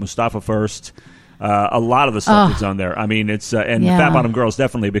 I would put Mustafa first. A lot of the stuff that's on there. I mean, it's and Fat Bottom Girls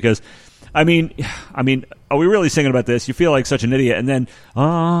definitely, because I mean, are we really singing about this? You feel like such an idiot, and then,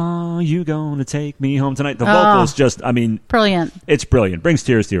 you gonna take me home tonight? The vocals just, brilliant. It's brilliant. Brings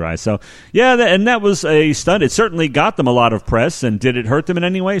tears to your eyes. So, yeah, and that was a stunt. It certainly got them a lot of press, and did it hurt them in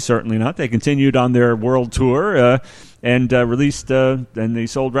any way? Certainly not. They continued on their world tour and released, and they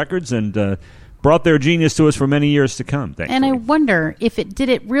sold records and brought their genius to us for many years to come, thankfully. And I wonder if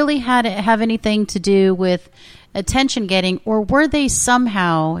it really have anything to do with attention getting, or were they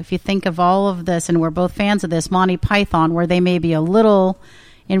somehow, if you think of all of this, and we're both fans of this, Monty Python, where they may be a little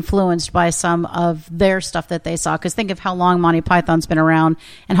influenced by some of their stuff that they saw? Because think of how long Monty Python's been around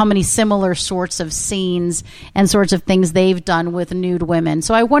and how many similar sorts of scenes and sorts of things they've done with nude women.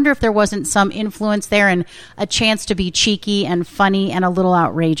 So I wonder if there wasn't some influence there and a chance to be cheeky and funny and a little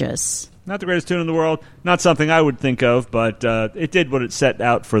outrageous. Not the greatest tune in the world. Not something I would think of, but it did what it set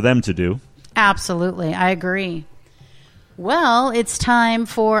out for them to do. Absolutely. I agree. Well, it's time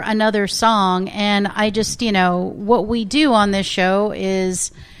for another song. And I just, what we do on this show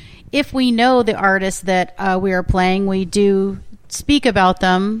is if we know the artists that we are playing, we do speak about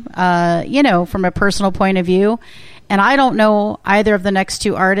them, from a personal point of view. And I don't know either of the next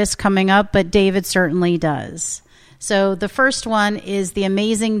two artists coming up, but David certainly does. So the first one is the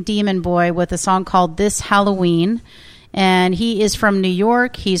Amazing Demon Boy with a song called This Halloween. And he is from New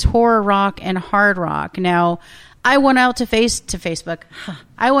York. He's horror rock and hard rock. Now, I went out to Facebook.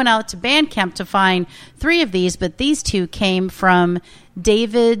 I went out to Bandcamp to find 3 of these, but these 2 came from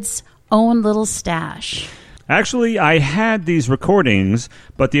David's own little stash. Actually, I had these recordings,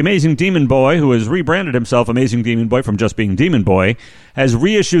 but the Amazing Demon Boy, who has rebranded himself Amazing Demon Boy from just being Demon Boy, has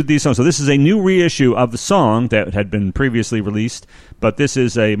reissued these songs. So this is a new reissue of the song that had been previously released, but this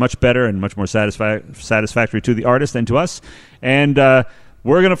is a much better and much more satisfactory to the artist and to us. And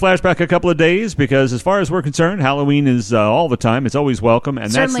we're going to flash back a couple of days because, as far as we're concerned, Halloween is all the time. It's always welcome,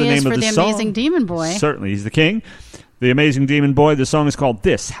 and Certainly that's the name of the song. Amazing Demon Boy. Certainly, he's the king. The Amazing Demon Boy. The song is called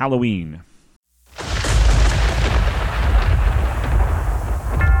This Halloween.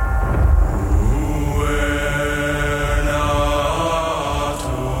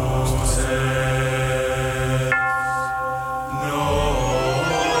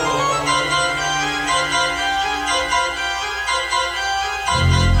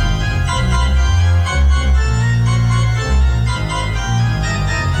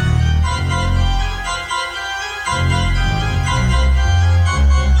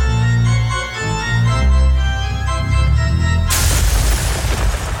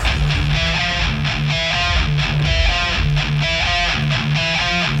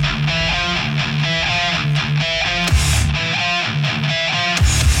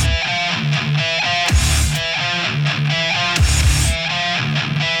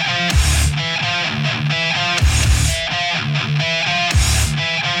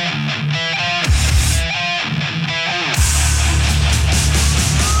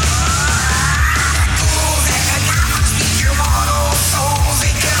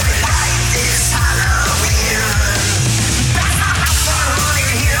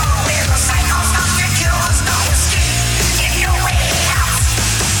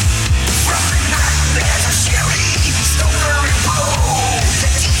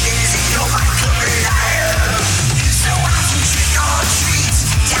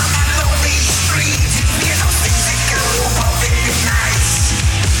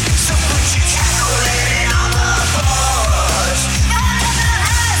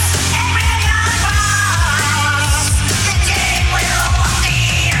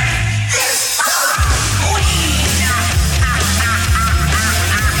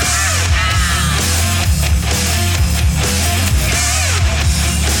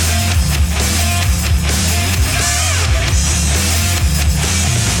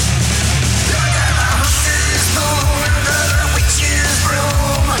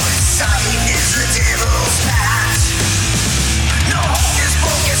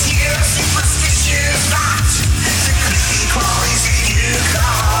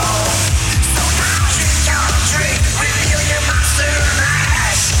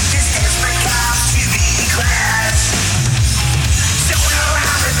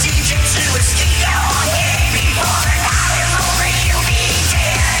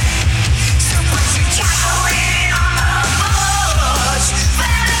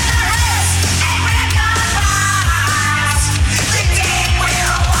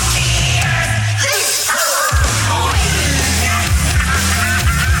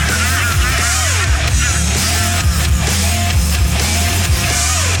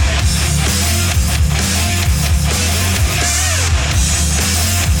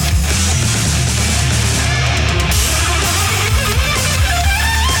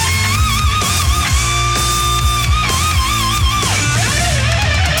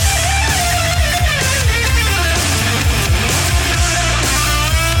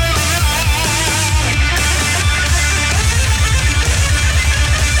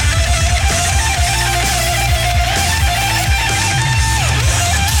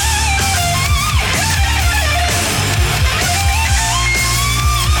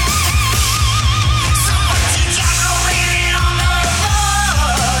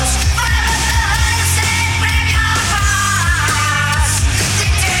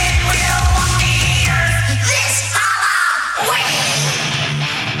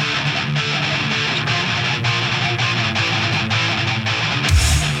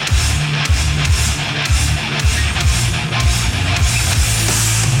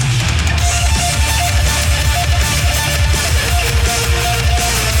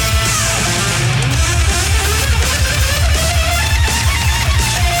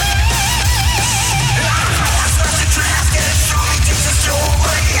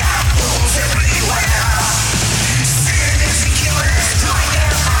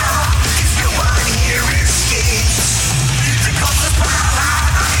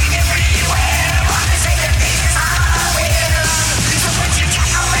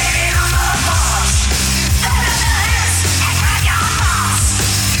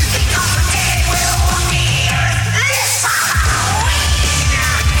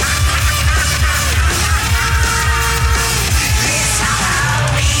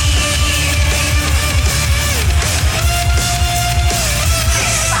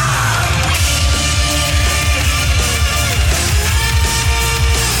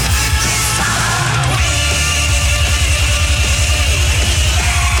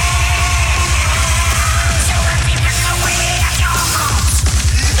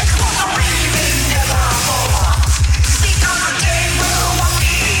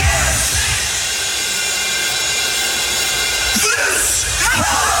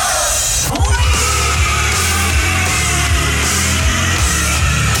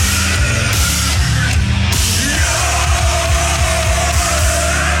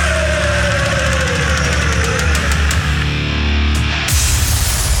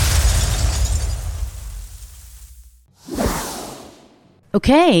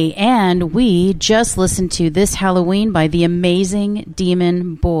 Okay, and we just listened to This Halloween by The Amazing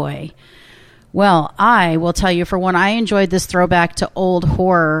Demon Boy. Well, I will tell you, for one, I enjoyed this throwback to old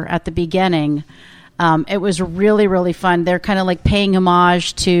horror at the beginning. It was really, really fun. They're kind of like paying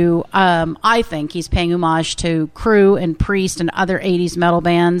homage to, I think he's paying homage to Crew and Priest and other 80s metal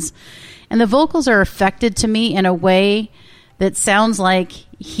bands. And the vocals are affected to me in a way that sounds like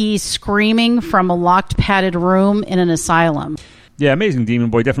he's screaming from a locked, padded room in an asylum. Yeah, Amazing Demon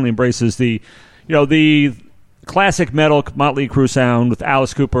Boy definitely embraces the classic metal Motley Crue sound with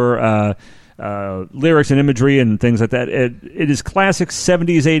Alice Cooper lyrics and imagery and things like that. It is classic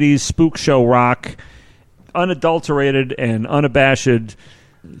 70s, 80s spook show rock, unadulterated and unabashed,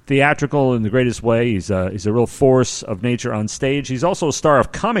 theatrical in the greatest way. He's a real force of nature on stage. He's also a star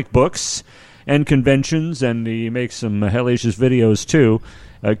of comic books and conventions, and he makes some hellacious videos too.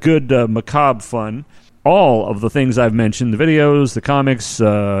 Good macabre fun. All of the things I've mentioned, the videos, the comics,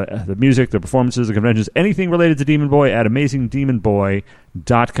 the music, the performances, the conventions, anything related to Demon Boy at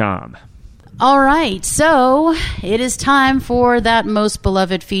AmazingDemonBoy.com. All right, so it is time for that most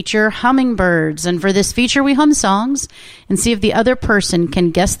beloved feature, Hummingbirds. And for this feature, we hum songs and see if the other person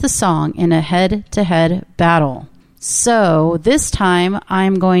can guess the song in a head-to-head battle. So this time,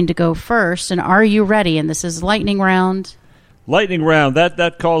 I'm going to go first. And are you ready? And this is lightning round. Lightning round.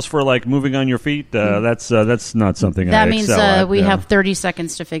 That calls for like moving on your feet. That's not something that I means excel at. we have 30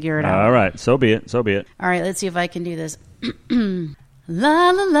 seconds to figure it out. All right, so be it. All right, let's see if I can do this.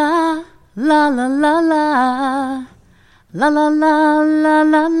 La la la la la la la la la la la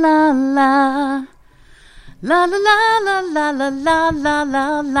la la la. La la la la la la la la la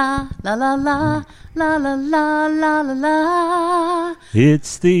la la la la la la la la la.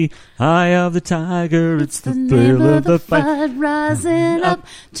 It's the eye of the tiger. It's the thrill of the fight. Rising up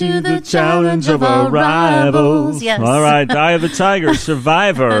to the challenge of our rivals. Yes. All right, Eye of the Tiger,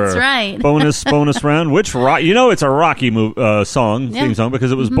 Survivor. That's right. Bonus round. Which it's a Rocky theme song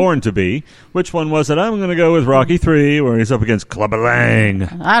because it was Born to Be. Which one was it? I'm going to go with Rocky 3, where he's up against Clubber Lang.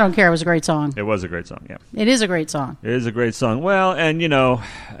 I don't care. It was a great song. It was a great song. Yeah. It is a great song. It is a great song. Well, and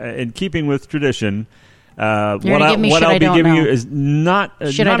in keeping with tradition, what I'll be giving you is not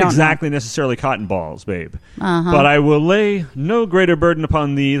exactly necessarily cotton balls, babe. But I will lay no greater burden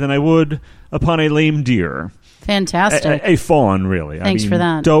upon thee than I would upon a lame deer. Fantastic. A fawn, really. Thanks for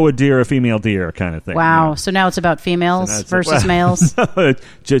that. Doe a deer, a female deer kind of thing. Wow. So now it's about females versus males?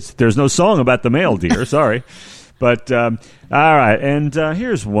 There's no song about the male deer, sorry. But, all right, and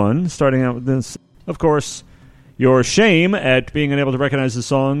here's one, starting out with this. Of course, your shame at being unable to recognize the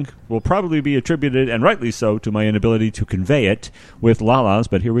song will probably be attributed, and rightly so, to my inability to convey it with la-las,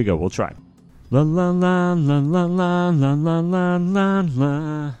 but here we go, we'll try. La la la la la la la la la la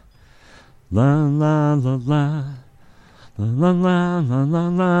la la la la la. Time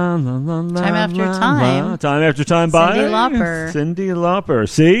after time. Time after time by Cyndi Lauper.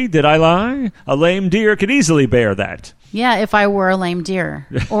 See, did I lie? A lame deer could easily bear that. Yeah, if I were a lame deer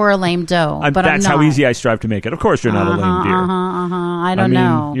or a lame doe. But that's I'm not. How easy I strive to make it. Of course you're not a lame deer. I don't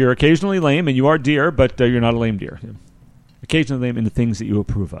know. You're occasionally lame, and you are deer, but you're not a lame deer. Occasionally lame in the things that you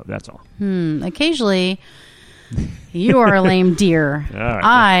approve of, that's all. Occasionally, you are a lame deer. Right.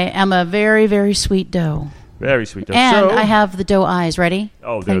 I am a very, very sweet doe. Very sweet doe. And I have the doe eyes. Ready?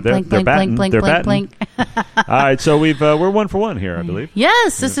 Oh, blink, they're blink, batting. blink, They're blink, batting. blink. All right, so we're 1 for 1 here, I believe.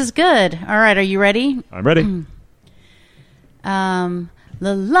 Yes, this is good. All right, are you ready? I'm ready. La la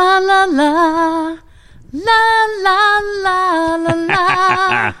la la la la la la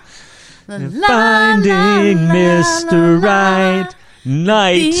la. Finding Mr. Right,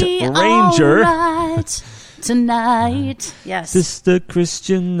 Night Ranger. Right tonight. Yes. Sister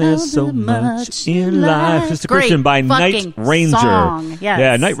Christian, there's so much in life. Sister Christian by Night Ranger. Song. Yes.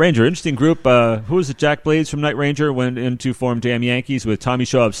 Yeah, Night Ranger, interesting group. Who was it? Jack Blades from Night Ranger went in to form Damn Yankees with Tommy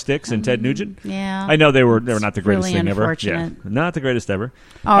Shaw of Styx and Ted Nugent. Yeah. I know they were not the greatest really thing ever. Unfortunate. Yeah, not the greatest ever.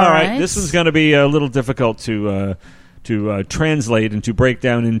 All right. This one's going to be a little difficult to translate and to break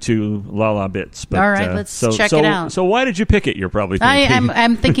down into la-la bits. But, all right, let's check it out. So why did you pick it, you're probably thinking?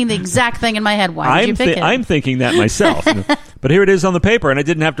 I'm thinking the exact thing in my head. Why did you pick it? I'm thinking that myself. But here it is on the paper, and I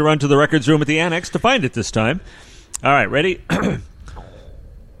didn't have to run to the records room at the annex to find it this time. All right, ready?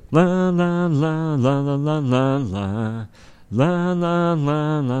 La la la la la la la la. La la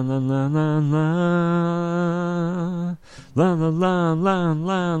la la la la la la. La la la la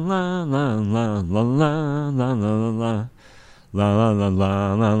la la la la la la la la la. La la la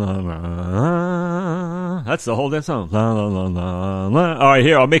la la la la. That's the whole damn song. La la la la la. All right,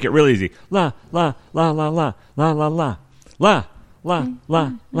 here I'll make it real easy. La la la la la la la la la la la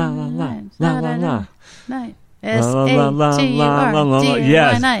la la la la la la.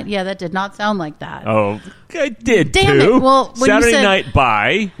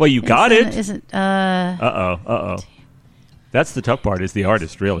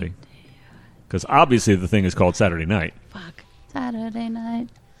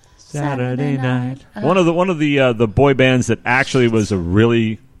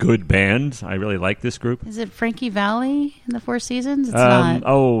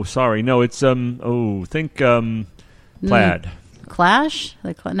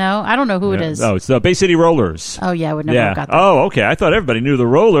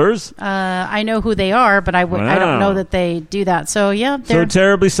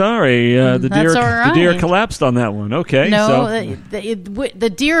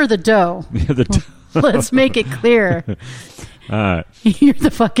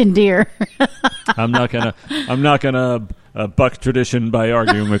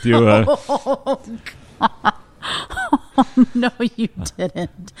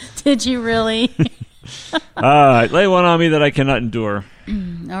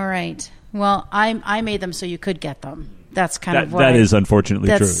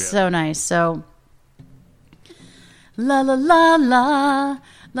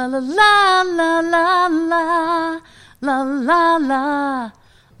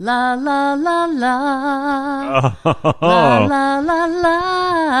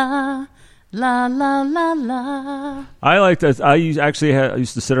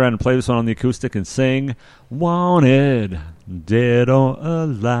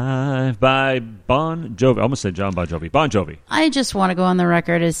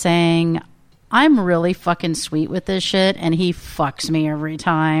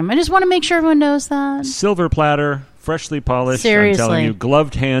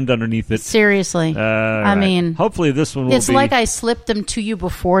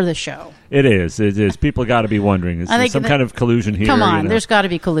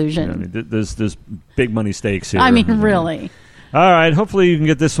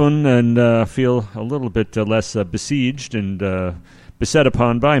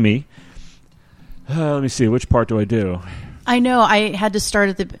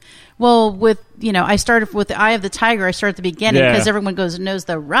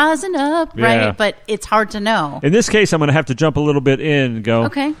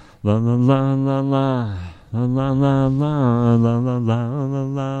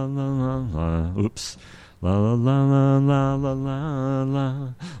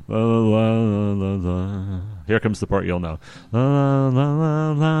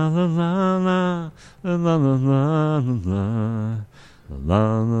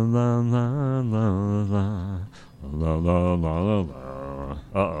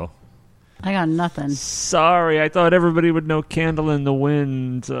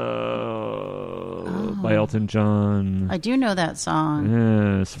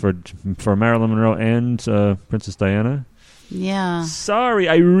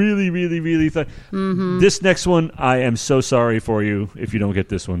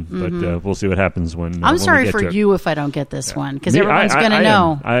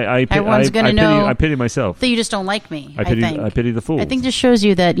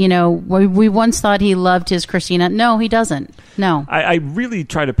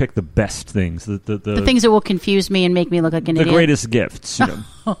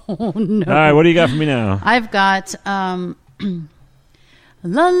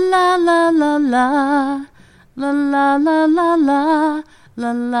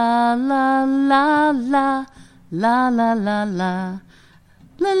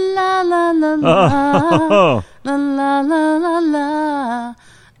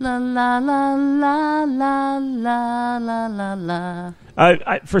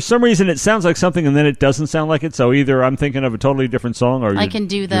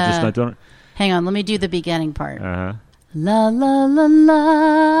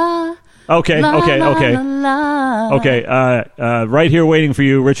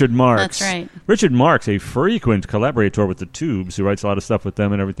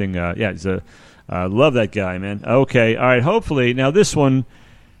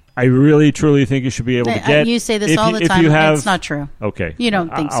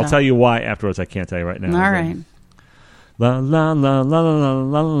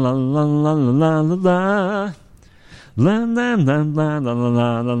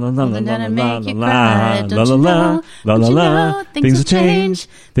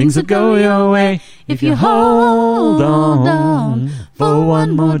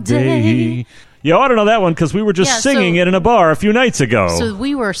 You ought to know that one because we were just singing it in a bar a few nights ago. So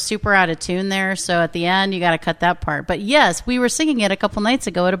we were super out of tune there. So at the end, you got to cut that part. But yes, we were singing it a couple nights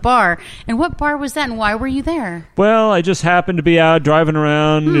ago at a bar. And what bar was that? And why were you there? Well, I just happened to be out driving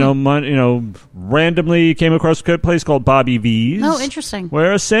around. Randomly came across a place called Bobby V's. Oh, interesting.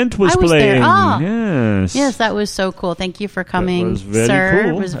 Where Ascent was I was playing. There. Yes, that was so cool. Thank you for coming, that was very sir.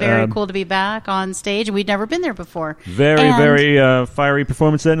 cool. It was very cool to be back on stage. We'd never been there before. Very fiery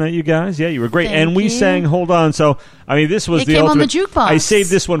performance that night, you guys. Yeah, you were great. And we sang Hold On. So, I mean, this was it the came ultimate. On the jukebox. I saved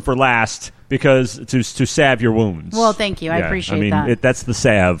this one for last because to salve your wounds. Well, thank you. I appreciate that. That's the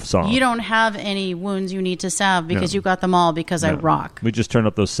salve song. You don't have any wounds you need to salve because you got them all because I rock. We just turn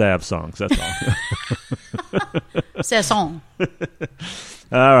up those salve songs. That's all. C'est son.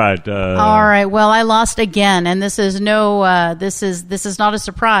 All right. All right. Well, I lost again, and this is this is not a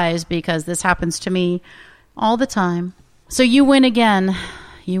surprise because this happens to me all the time. So you win again.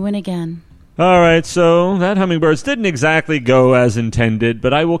 You win again. All right. So that Hummingbirds didn't exactly go as intended,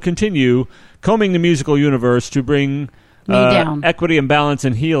 but I will continue combing the musical universe to bring equity and balance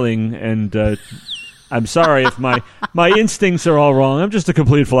and healing. And I'm sorry if my instincts are all wrong. I'm just a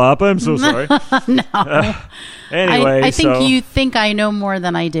complete flop. I'm so sorry. No. Anyway, I think you think I know more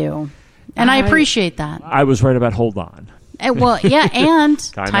than I do, and I appreciate that. I was right about Hold On. Well, yeah, and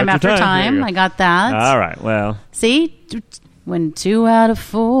time after time. I got that. All right, well. See? When 2 out of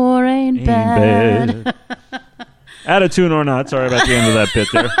 4 ain't bad. Out of tune or not. Sorry about the end of that bit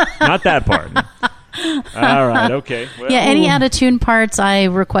there. Not that part. All right, okay. Well, yeah, any out of tune parts I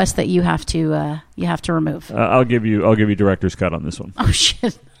request that you have to remove. I'll give you director's cut on this one. Oh,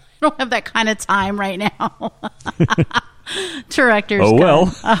 shit. I don't have that kind of time right now. Director's cut.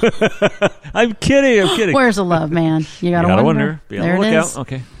 Well. I'm kidding. Where's the love, man? You gotta wonder. Be on the lookout.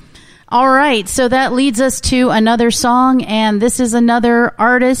 Okay. All right, so that leads us to another song, and this is another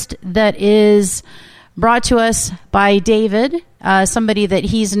artist that is brought to us by David, somebody that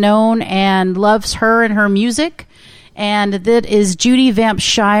he's known and loves her and her music, and that is Judy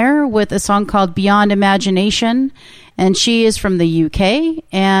Vampshire with a song called Beyond Imagination, and she is from the UK,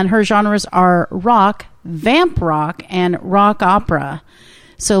 and her genres are rock, vamp rock, and rock opera.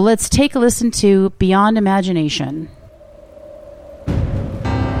 So let's take a listen to Beyond Imagination.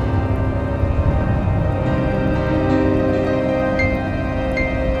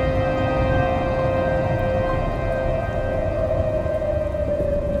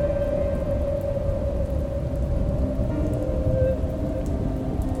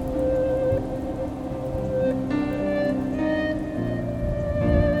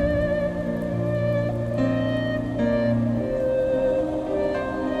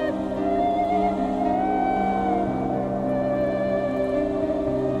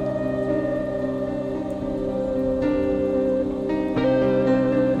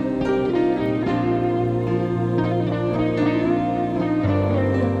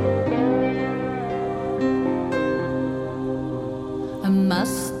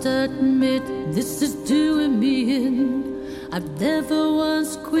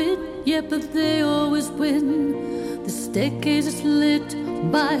 But they always win. The staircase is lit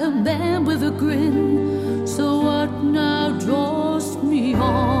by a man with a grin. So what now draws me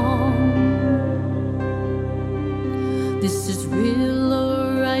on? This is real,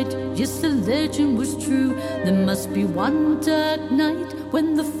 alright. Yes, the legend was true. There must be one dark night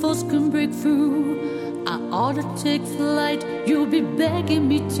when the force can break through. I ought to take flight, you'll be begging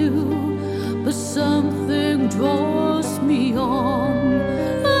me to. But something draws me on.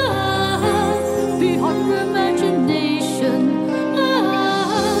 Beyond imagination,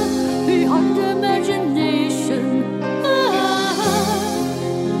 beyond imagination,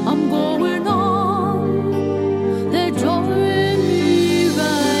 I'm going on. They're drawing me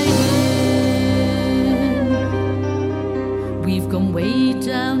right in. We've gone way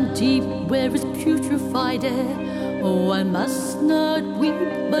down deep where it's putrefied air. Oh, I must not weep,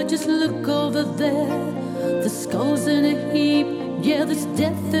 but just look over there. The skulls in a heap, yeah, there's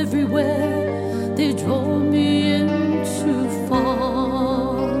death everywhere. They draw me in too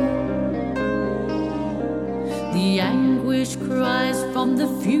far. The anguish cries from the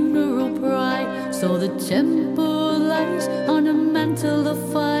funeral bride. So the temple lies on a mantle of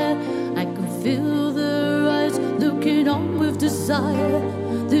fire. I can feel their eyes looking on with desire.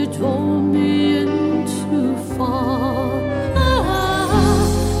 They draw me in too far.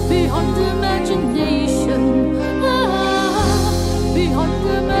 Beyond imagination, beyond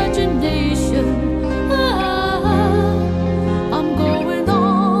imagination. I'm going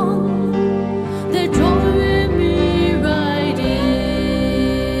on. They're drawing me right in.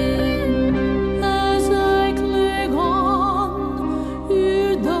 As I cling on,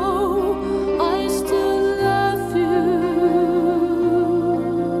 you know I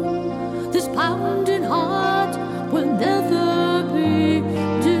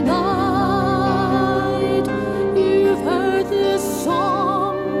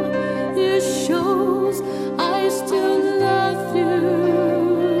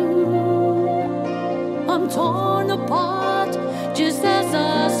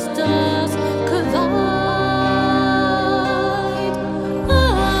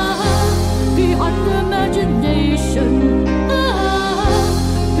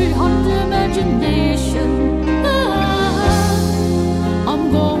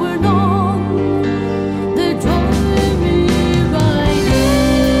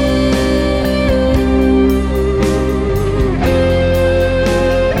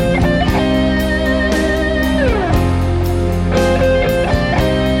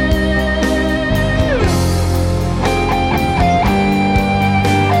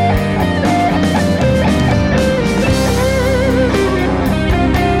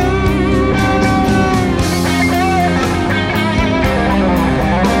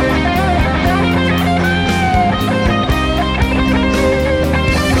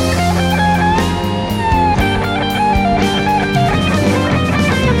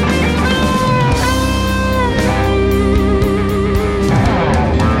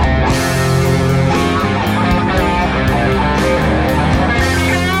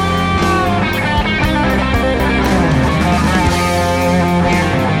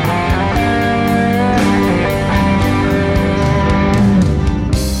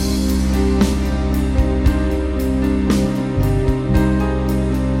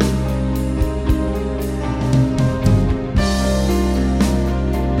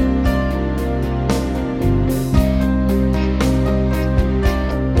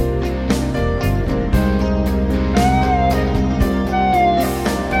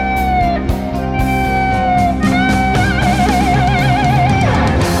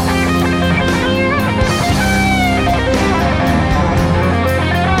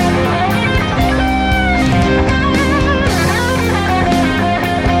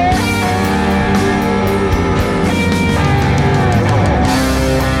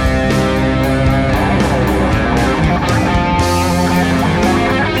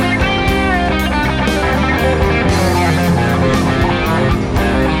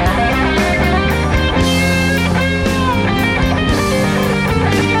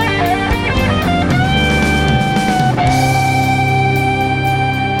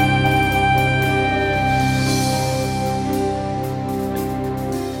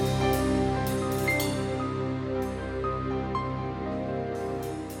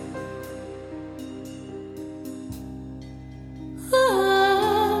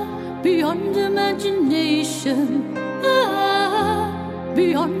beyond imagination.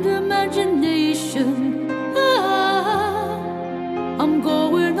 Beyond imagination. I'm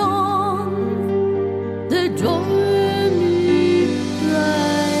going on the journey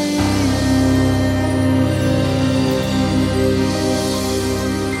right.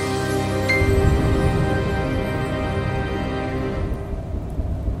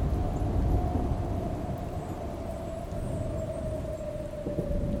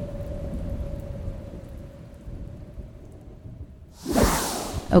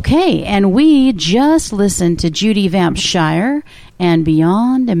 Okay, and we just listened to Judy Vampshire and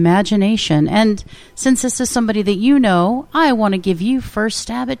Beyond Imagination. And since this is somebody that you know, I want to give you first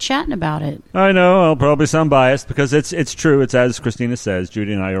stab at chatting about it. I know, I'll probably sound biased because it's true. It's as Christina says,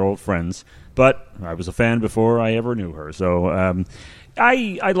 Judy and I are old friends. But I was a fan before I ever knew her. So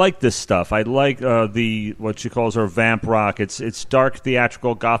I like this stuff. I like the what she calls her vamp rock. It's dark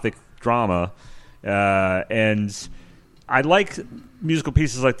theatrical gothic drama. And I like musical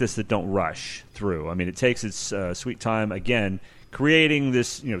pieces like this that don't rush through. I mean, it takes its sweet time, again, creating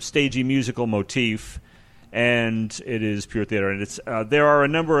this stagey musical motif, and it is pure theater. And it's there are a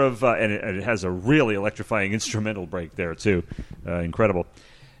number of, and it has a really electrifying instrumental break there, too. Incredible.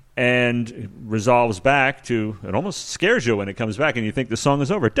 And it resolves back to, it almost scares you when it comes back, and you think the song is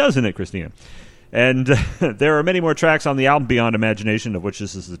over, doesn't it, Christina? And there are many more tracks on the album Beyond Imagination, of which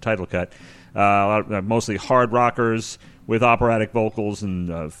this is the title cut. Mostly hard rockers with operatic vocals,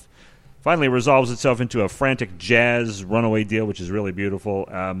 and finally resolves itself into a frantic jazz runaway deal, which is really beautiful.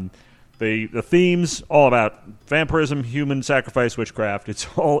 The themes, all about vampirism, human sacrifice, witchcraft. It's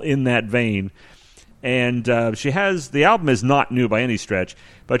all in that vein. And the album is not new by any stretch,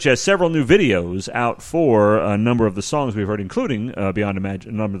 but she has several new videos out for a number of the songs we've heard, including a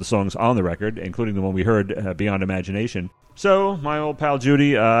number of the songs on the record, including the one we heard, Beyond Imagination. So, my old pal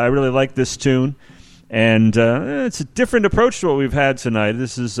Judy, I really like this tune, and it's a different approach to what we've had tonight.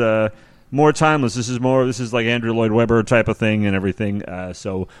 This is more timeless. This is like Andrew Lloyd Webber type of thing and everything.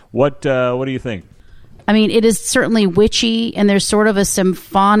 So, what do you think? I mean, it is certainly witchy, and there's sort of a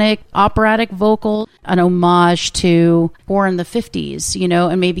symphonic, operatic vocal, an homage to horror in the 50s,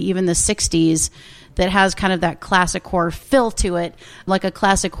 and maybe even the 60s, that has kind of that classic horror feel to it, like a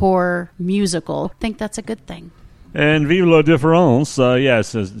classic horror musical. I think that's a good thing. And vive la différence.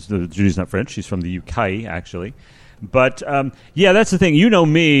 Yes, Judy's not French. She's from the UK, actually. But, that's the thing. You know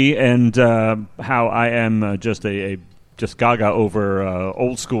me and how I am just gaga over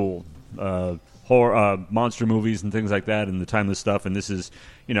old school horror, monster movies and things like that, and the timeless stuff. And this is,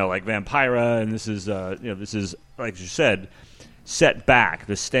 like Vampira, and this is, like you said, set back.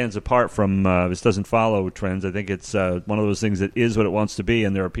 This stands apart from, this doesn't follow trends. I think it's one of those things that is what it wants to be,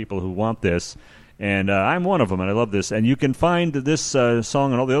 and there are people who want this. And I'm one of them, and I love this. And you can find this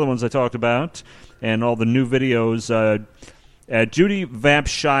song and all the other ones I talked about, and all the new videos at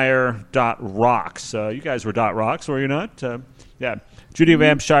judyvampshire.rocks. You guys were .rocks, were you not? Yeah.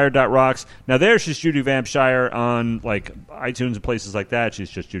 judyvampshire.rocks. Now there she's Judy Vampshire on like iTunes and places like that.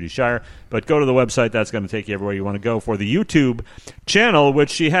 She's just Judy Shire. But go to the website. That's going to take you everywhere you want to go for the YouTube channel, which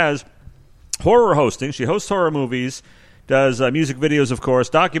she has horror hosting. She hosts horror movies, does music videos, of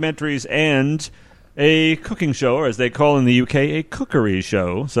course, documentaries, and a cooking show, or as they call in the UK, a cookery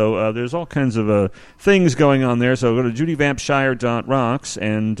show. So there's all kinds of things going on there. So go to judyvampshire.rocks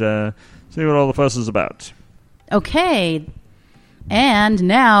and see what all the fuss is about. Okay. And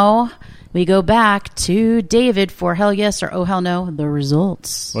now we go back to David for Hell Yes or Oh Hell No, the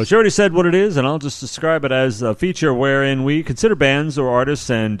results. Well, she already said what it is, and I'll just describe it as a feature wherein we consider bands or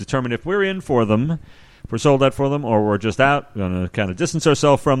artists and determine if we're in for them, if we're sold out for them, or we're just out. We're going to kind of distance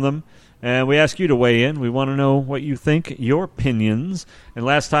ourselves from them. And we ask you to weigh in. We want to know what you think, your opinions. And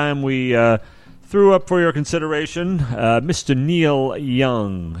last time we threw up for your consideration Mr. Neil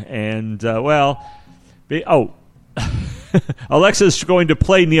Young. And, Alexa's going to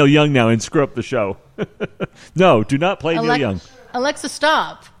play Neil Young now and screw up the show. No, do not play Neil Young. Alexa,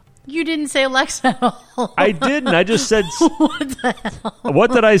 stop. You didn't say Alexa at all. I didn't. I just said... What the hell?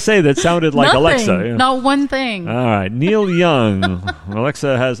 What did I say that sounded like Nothing. Alexa? Yeah. Not one thing. All right. Neil Young.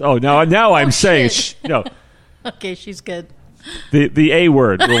 Alexa has... Oh, now I'm saying... No. Okay, she's good. The A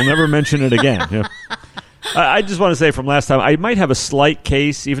word. We'll never mention it again. Yeah. I just want to say from last time, I might have a slight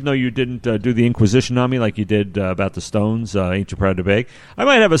case, even though you didn't do the Inquisition on me like you did about the Stones, Ain't You Proud to Beg. I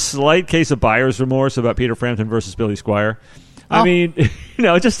might have a slight case of buyer's remorse about Peter Frampton versus Billy Squier. I mean,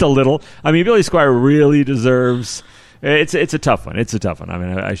 just a little. I mean, Billy Squier really deserves It's a tough one. It's a tough one. I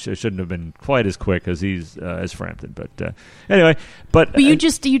mean, I shouldn't have been quite as quick as he's as Frampton. But anyway, but you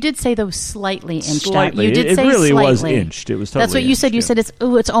did say though slightly inched slightly. out. You did it say really slightly. was inched. It was totally. That's what you said. You said it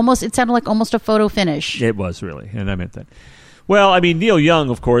sounded like almost a photo finish. It was really, and I meant that. Well, I mean, Neil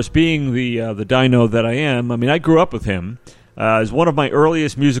Young, of course, being the dino that I am. I mean, I grew up with him. As one of my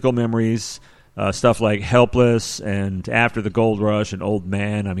earliest musical memories. Stuff like "Helpless" and "After the Gold Rush" and "Old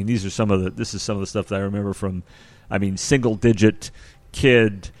Man." I mean, this is some of the stuff that I remember from. I mean, Single Digit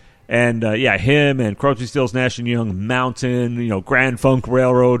Kid, and him and Crosby, Stills, Nash and Young, Mountain, Grand Funk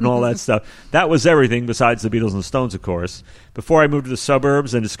Railroad, and all that stuff. That was everything besides the Beatles and the Stones, of course. Before I moved to the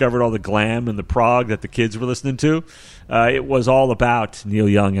suburbs and discovered all the glam and the prog that the kids were listening to, it was all about Neil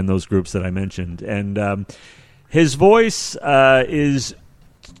Young and those groups that I mentioned. And his voice is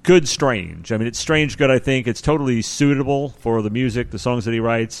good strange. I mean, it's strange good, I think. It's totally suitable for the music, the songs that he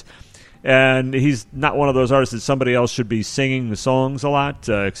writes. And he's not one of those artists that somebody else should be singing the songs a lot,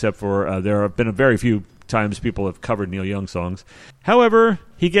 except for there have been a very few times people have covered Neil Young songs. However,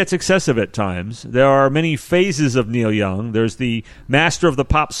 he gets excessive at times. There are many phases of Neil Young. There's the master of the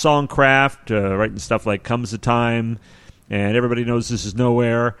pop song craft, writing stuff like Comes a Time, and Everybody Knows This Is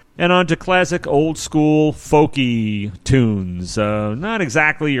Nowhere, and on to classic old-school folky tunes. Not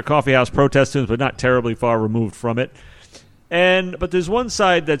exactly your coffeehouse protest tunes, but not terribly far removed from it. But there's one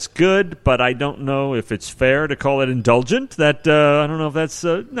side that's good, but I don't know if it's fair to call it indulgent. I don't know if that's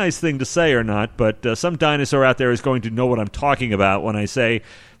a nice thing to say or not, but some dinosaur out there is going to know what I'm talking about when I say,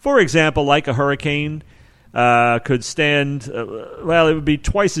 for example, Like a Hurricane could stand, it would be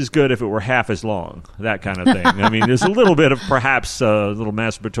twice as good if it were half as long, that kind of thing. I mean, there's a little bit of perhaps a little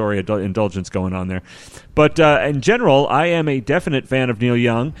masturbatory indulgence going on there. But in general, I am a definite fan of Neil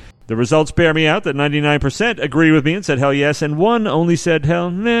Young. The results bear me out that 99% agree with me and said hell yes, and one only said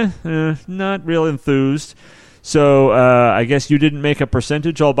hell, not real enthused. So I guess you didn't make a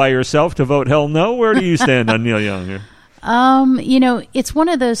percentage all by yourself to vote hell no? Where do you stand on Neil Young here? It's one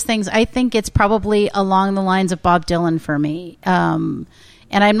of those things. I think it's probably along the lines of Bob Dylan for me. And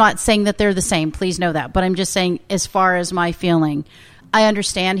I'm not saying that they're the same. Please know that. But I'm just saying as far as my feeling, I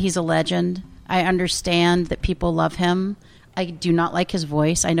understand he's a legend. I understand that people love him. I do not like his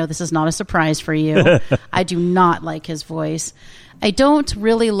voice. I know this is not a surprise for you. I do not like his voice. I don't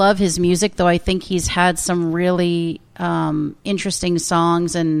really love his music, though I think he's had some really interesting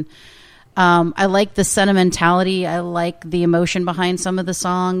songs. And I like the sentimentality. I like the emotion behind some of the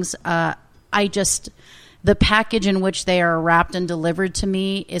songs. The package in which they are wrapped and delivered to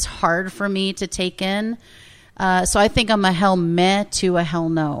me is hard for me to take in. So I think I'm a hell meh to a hell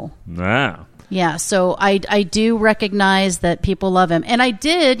no. Wow. Yeah, so I do recognize that people love him. And I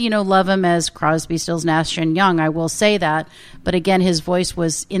did, love him as Crosby, Stills, Nash and Young. I will say that. But again, his voice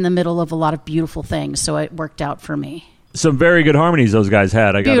was in the middle of a lot of beautiful things, so it worked out for me. Some very good harmonies those guys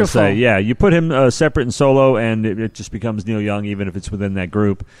had, I got to say. Yeah, you put him separate and solo, and it just becomes Neil Young, even if it's within that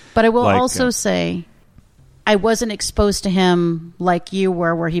group. But I will also say, I wasn't exposed to him like you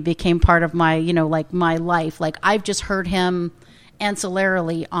were, where he became part of my, my life. Like, I've just heard him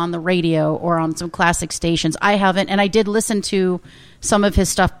ancillarily on the radio or on some classic stations. I haven't, and I did listen to some of his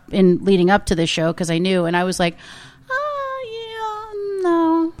stuff in leading up to this show because I knew, and I was like,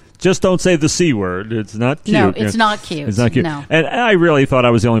 no. Just don't say the C word. It's not cute. No, it's not cute. It's not cute. No. And I really thought I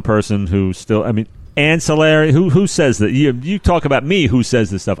was the only person who still, ancillary, who says that? You talk about me, who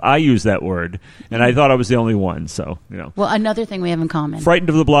says this stuff. I use that word, and I thought I was the only one, so, Well, another thing we have in common. Frightened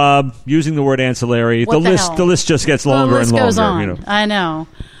of the Blob, using the word ancillary. What the hell? The list just gets longer and longer. Goes on. I know.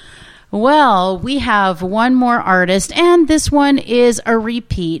 Well, we have one more artist, and this one is a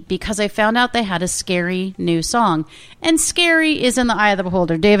repeat because I found out they had a scary new song. And scary is in the eye of the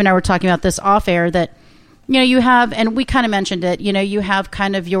beholder. Dave and I were talking about this off air that, you have, and we kind of mentioned it, you have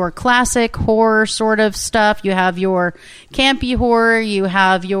kind of your classic horror sort of stuff. You have your campy horror. You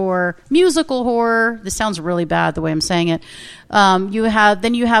have your musical horror. This sounds really bad the way I'm saying it. You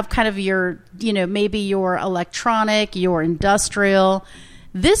have kind of your, maybe your electronic, your industrial.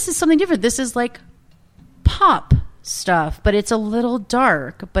 This is something different. This is like pop stuff, but it's a little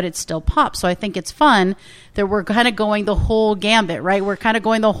dark, but it's still pop. So I think it's fun that we're kind of going the whole gambit, right? We're kind of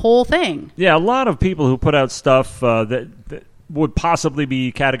going the whole thing. Yeah, a lot of people who put out stuff that would possibly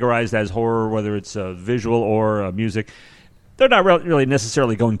be categorized as horror, whether it's visual or music, they're not really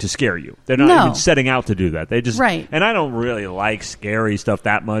necessarily going to scare you. They're not even setting out to do that. They just right. And I don't really like scary stuff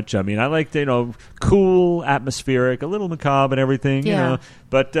that much. I mean, I like cool, atmospheric, a little macabre and everything. Yeah.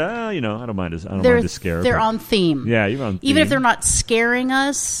 But I don't mind. I don't mind the scare. They're on theme. Yeah, you're on theme. Even if they're not scaring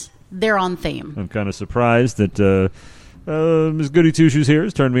us, they're on theme. I'm kind of surprised that Ms. Goody Two Shoes here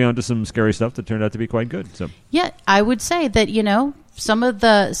has turned me on to some scary stuff that turned out to be quite good. So Yeah, I would say that, some of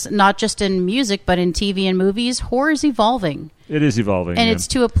the, not just in music, but in TV and movies, horror is evolving. it is evolving. And yeah. it's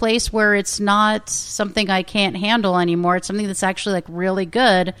to a place where it's not something I can't handle anymore. It's something that's actually like really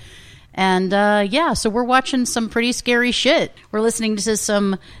good. And so we're watching some pretty scary shit. We're listening to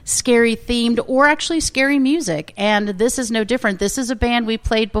some scary themed or actually scary music. And this is no different. This is a band we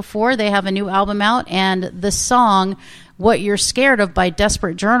played before. They have a new album out. And the song, What You're Scared Of by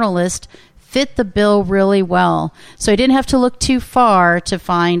Desperate Journalist, fit the bill really well. So I didn't have to look too far to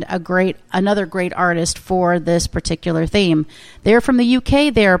find another great artist for this particular theme. They're from the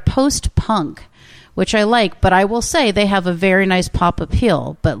UK. They are post-punk, which I like, but I will say they have a very nice pop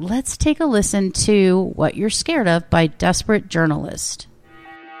appeal. But let's take a listen to What You're Scared Of by Desperate Journalist.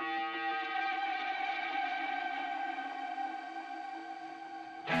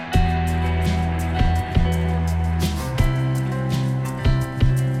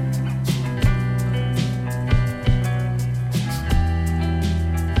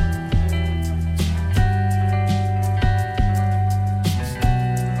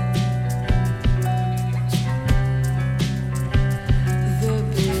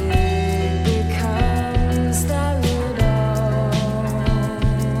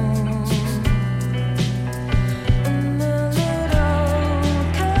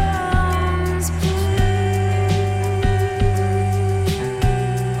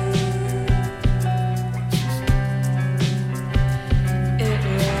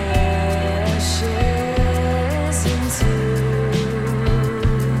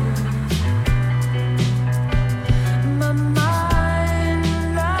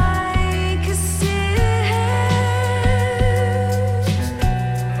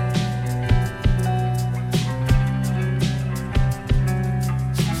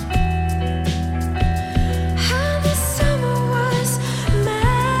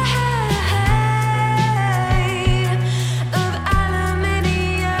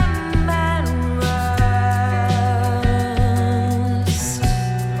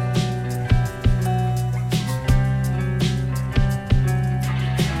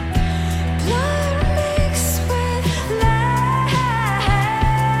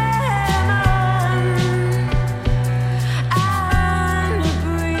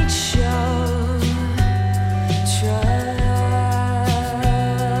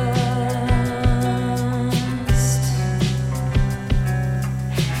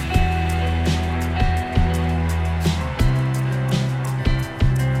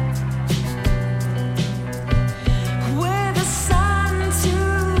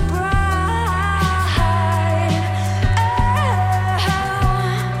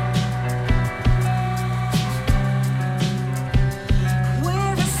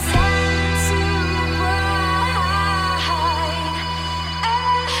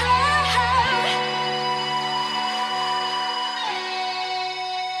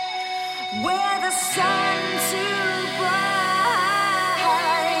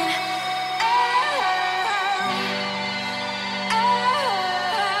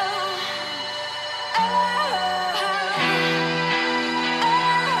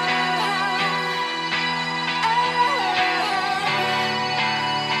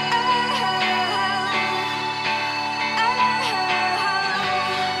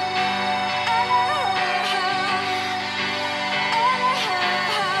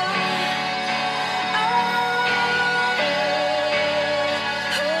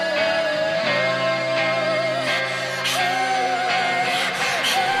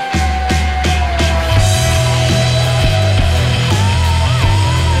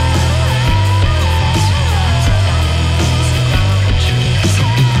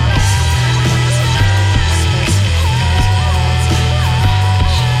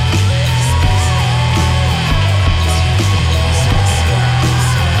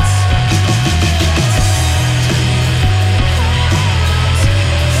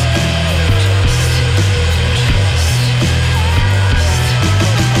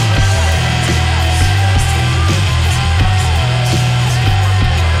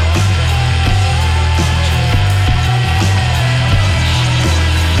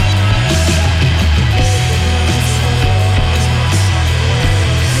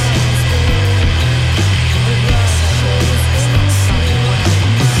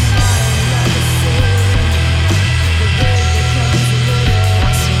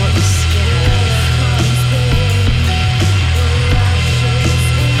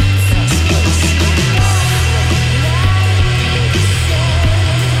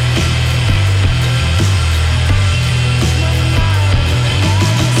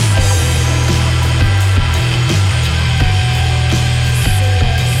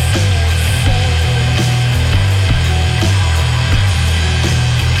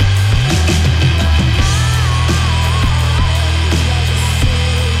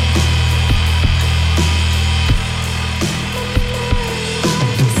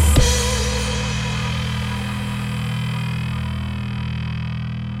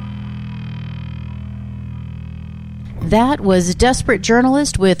 That was Desperate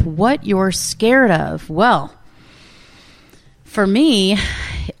Journalist with What You're Scared Of. Well, for me,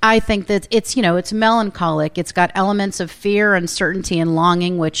 I think that it's melancholic. It's got elements of fear, uncertainty, and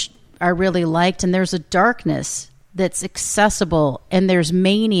longing, which I really liked. And there's a darkness that's accessible, and there's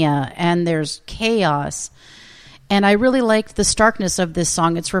mania, and there's chaos. And I really liked the starkness of this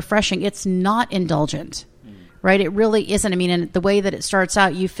song. It's refreshing. It's not indulgent. Right? It really isn't. I mean, and the way that it starts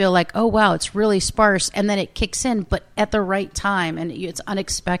out, you feel like, oh, wow, it's really sparse. And then it kicks in, but at the right time. And it's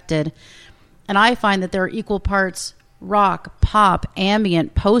unexpected. And I find that there are equal parts rock, pop,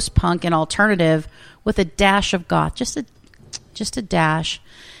 ambient, post-punk, and alternative with a dash of goth. Just a dash.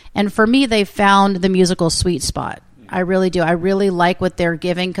 And for me, they found the musical sweet spot. I really do. I really like what they're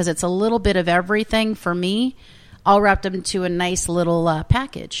giving because it's a little bit of everything for me, all wrapped up into a nice little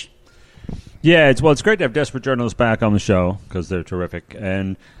package. Yeah, it's great to have Desperate Journalists back on the show because they're terrific.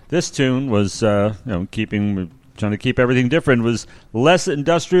 And this tune was, trying to keep everything different. It was less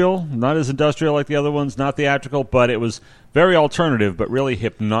industrial, not as industrial like the other ones, not theatrical, but it was very alternative, but really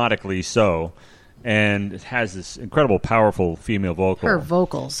hypnotically so. And it has this incredible, powerful female vocal. Her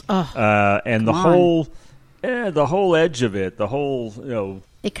vocals, and the whole edge of it, the whole,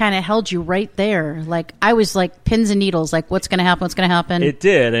 It kind of held you right there. Like I was like pins and needles. Like what's going to happen? What's going to happen? It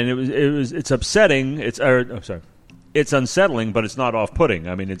did, and it's upsetting. It's unsettling, but it's not off-putting.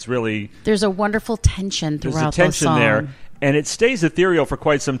 I mean, it's really there's a wonderful tension throughout the song. there, and it stays ethereal for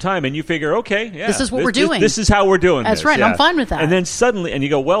quite some time. And you figure, okay, yeah, this is what we're doing. This is how we're doing. That's this. right. Yeah. I'm fine with that. And then suddenly, and you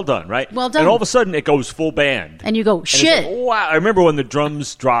go, well done, right? Well done. And all of a sudden, it goes full band, and you go, shit! Like, wow! I remember when the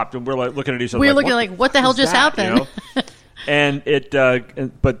drums dropped, and we're like looking at each other. We're looking like, what the hell just happened? You know? And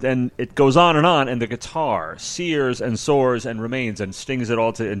but then it goes on, and the guitar sears and soars and remains and stings it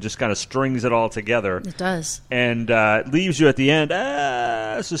all and just kind of strings it all together. It does, and leaves you at the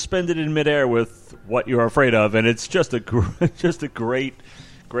end suspended in midair with What You're Afraid Of, and it's just a great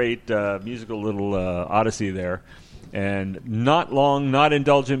musical little odyssey there, and not long, not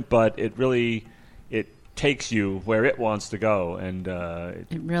indulgent, but it really takes you where it wants to go, and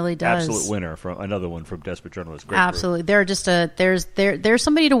it really does. Absolute winner from another one from Desperate Journalists. Great Absolutely, group. they're just there's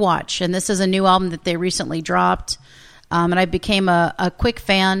somebody to watch, and this is a new album that they recently dropped, and I became a quick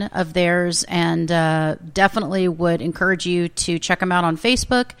fan of theirs, and definitely would encourage you to check them out on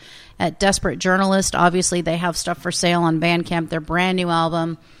Facebook at Desperate Journalist. Obviously, they have stuff for sale on Bandcamp. Their brand new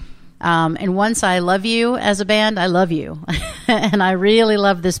album. And once I love you as a band, I love you, and I really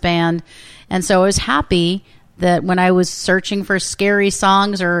love this band. And so I was happy that when I was searching for scary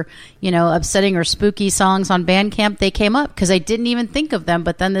songs or, upsetting or spooky songs on Bandcamp, they came up because I didn't even think of them.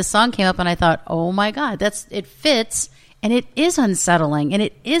 But then this song came up and I thought, oh my God, it fits, and it is unsettling, and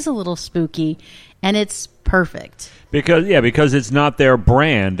it is a little spooky, and it's perfect. Because it's not their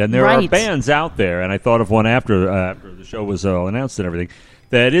brand, and there right. are bands out there, and I thought of one after the show was announced and everything,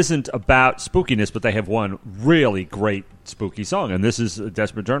 that isn't about spookiness, but they have one really great spooky song, and this is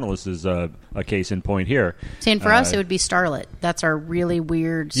Desperate Journalist is a case in point here. See, and for us, it would be Starlet. That's our really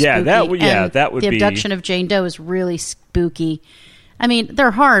weird, spooky. That would the be. Abduction of Jane Doe is really spooky. I mean,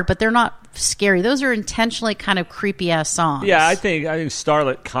 they're hard, but they're not scary. Those are intentionally kind of creepy ass songs. Yeah, I think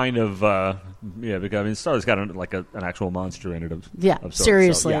Starlet kind of. Because Starlet's got an actual monster in it. Of sorts.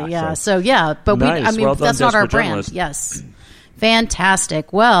 Seriously, but nice. That's not our brand. Journalist. Yes.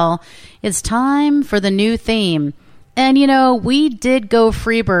 Fantastic. Well, it's time for the new theme. And, we did go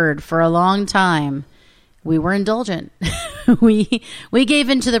Freebird for a long time. We were indulgent. we gave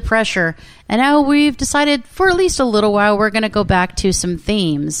into the pressure. And now we've decided for at least a little while we're going to go back to some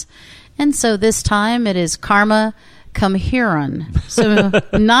themes. And so this time it is Karma Chameleon. So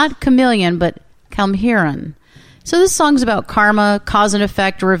not chameleon, but Chameleon. So this song's about karma, cause and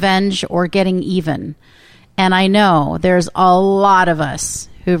effect, revenge, or getting even. And I know there's a lot of us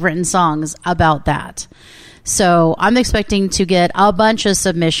who've written songs about that. So I'm expecting to get a bunch of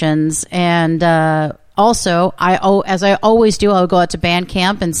submissions. And also, as I always do, I'll go out to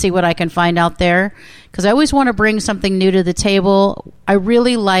Bandcamp and see what I can find out there. Because I always want to bring something new to the table. I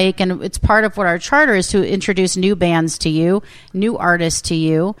really like, and it's part of what our charter is, to introduce new bands to you, new artists to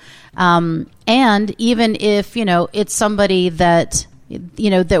you. And even if, it's somebody that,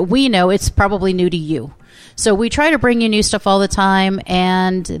 that we know, it's probably new to you. So we try to bring you new stuff all the time,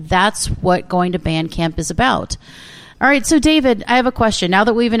 and that's what going to Bandcamp is about. All right, so David, I have a question. Now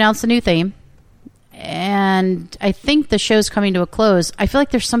that we've announced the new theme, and I think the show's coming to a close, I feel like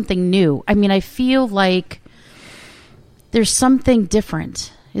there's something new. I mean, I feel like there's something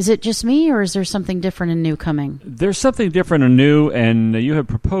different. Is it just me, or is there something different and new coming? There's something different and new, and you have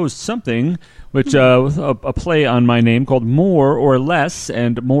proposed something, which a play on my name called More or Less,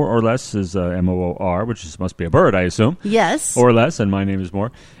 and More or Less is M-O-O-R, which must be a bird, I assume. Yes. Or less, and my name is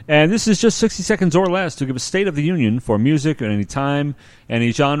More. And this is just 60 seconds or less to give a State of the Union for music at any time,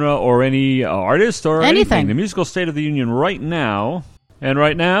 any genre, or any artist, or anything. The musical State of the Union right now. And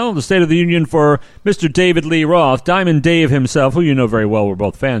right now, the State of the Union for Mr. David Lee Roth, Diamond Dave himself, who you know very well we're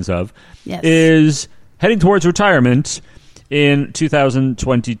both fans of, is heading towards retirement in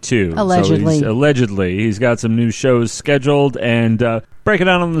 2022. Allegedly. So allegedly. He's got some new shows scheduled, and breaking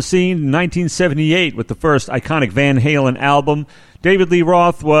out on the scene in 1978 with the first iconic Van Halen album. David Lee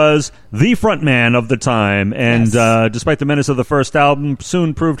Roth was the frontman of the time, and despite the menace of the first album,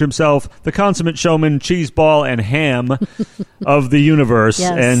 soon proved himself the consummate showman, cheeseball, and ham of the universe,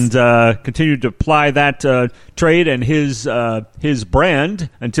 and continued to ply that trade and his brand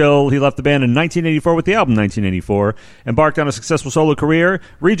until he left the band in 1984 with the album 1984, embarked on a successful solo career,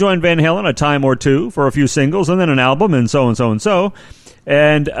 rejoined Van Halen a time or two for a few singles, and then an album, and so and so and so,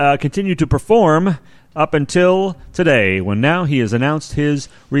 and continued to perform up until today, when now he has announced his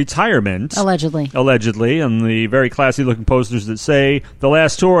retirement. Allegedly, on the very classy-looking posters that say, the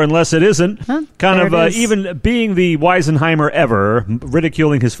last tour unless it isn't. Even being the Weisenheimer ever,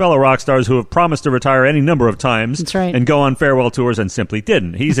 ridiculing his fellow rock stars who have promised to retire any number of times. That's right. And go on farewell tours and simply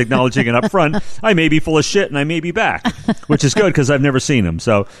didn't. He's acknowledging it up front. I may be full of shit and I may be back, which is good because I've never seen him.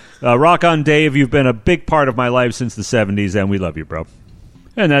 So, rock on, Dave. You've been a big part of my life since the 70s, and we love you, bro.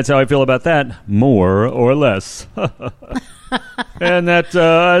 And that's how I feel about that, more or less. And that,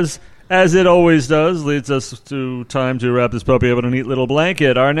 as it always does, leads us to time to wrap this puppy up in a neat little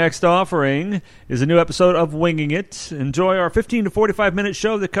blanket. Our next offering is a new episode of Winging It. Enjoy our 15 to 45-minute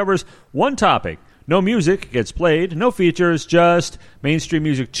show that covers one topic. No music gets played, no features, just mainstream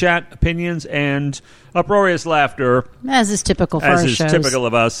music chat, opinions, and uproarious laughter. As is typical for our shows. As is typical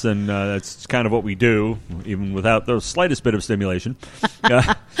of us, and that's kind of what we do, even without the slightest bit of stimulation.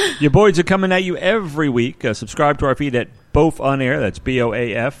 Your boys are coming at you every week. Subscribe to our feed at Boaf On Air, that's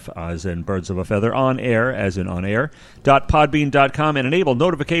B-O-A-F, as in Birds of a Feather, On Air, as in On Air, .podbean.com, and enable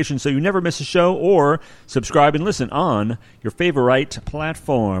notifications so you never miss a show, or subscribe and listen on your favorite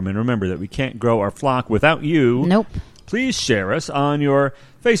platform. And remember that we can't grow our flock without you. Nope. Please share us on your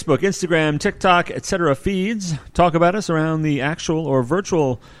Facebook, Instagram, TikTok, etc. feeds. Talk about us around the actual or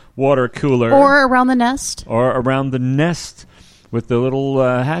virtual water cooler. Or around the nest. Or around the nest. With the little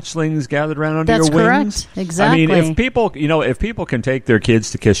hatchlings gathered around under That's your wings. That's correct. Exactly. I mean, if people can take their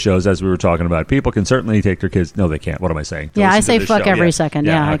kids to Kiss shows, as we were talking about, people can certainly take their kids. No, they can't. What am I saying? Yeah, I say fuck every second.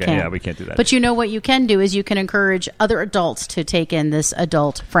 Yeah, okay, I can't. Yeah, we can't do that. But you know what you can do is you can encourage other adults to take in this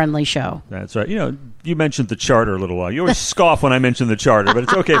adult-friendly show. That's right. You know, you mentioned the charter a little while. You always scoff when I mention the charter, but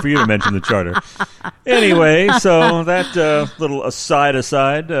it's okay for you to mention the charter. Anyway, so that little aside,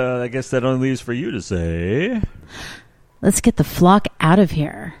 I guess that only leaves for you to say... Let's get the flock out of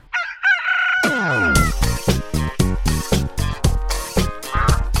here.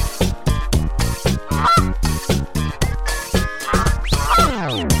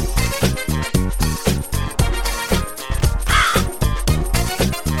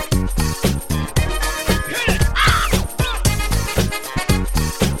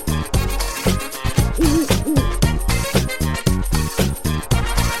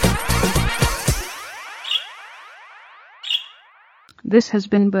 This has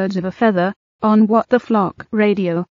been Birds of a Feather on What the Flock Radio.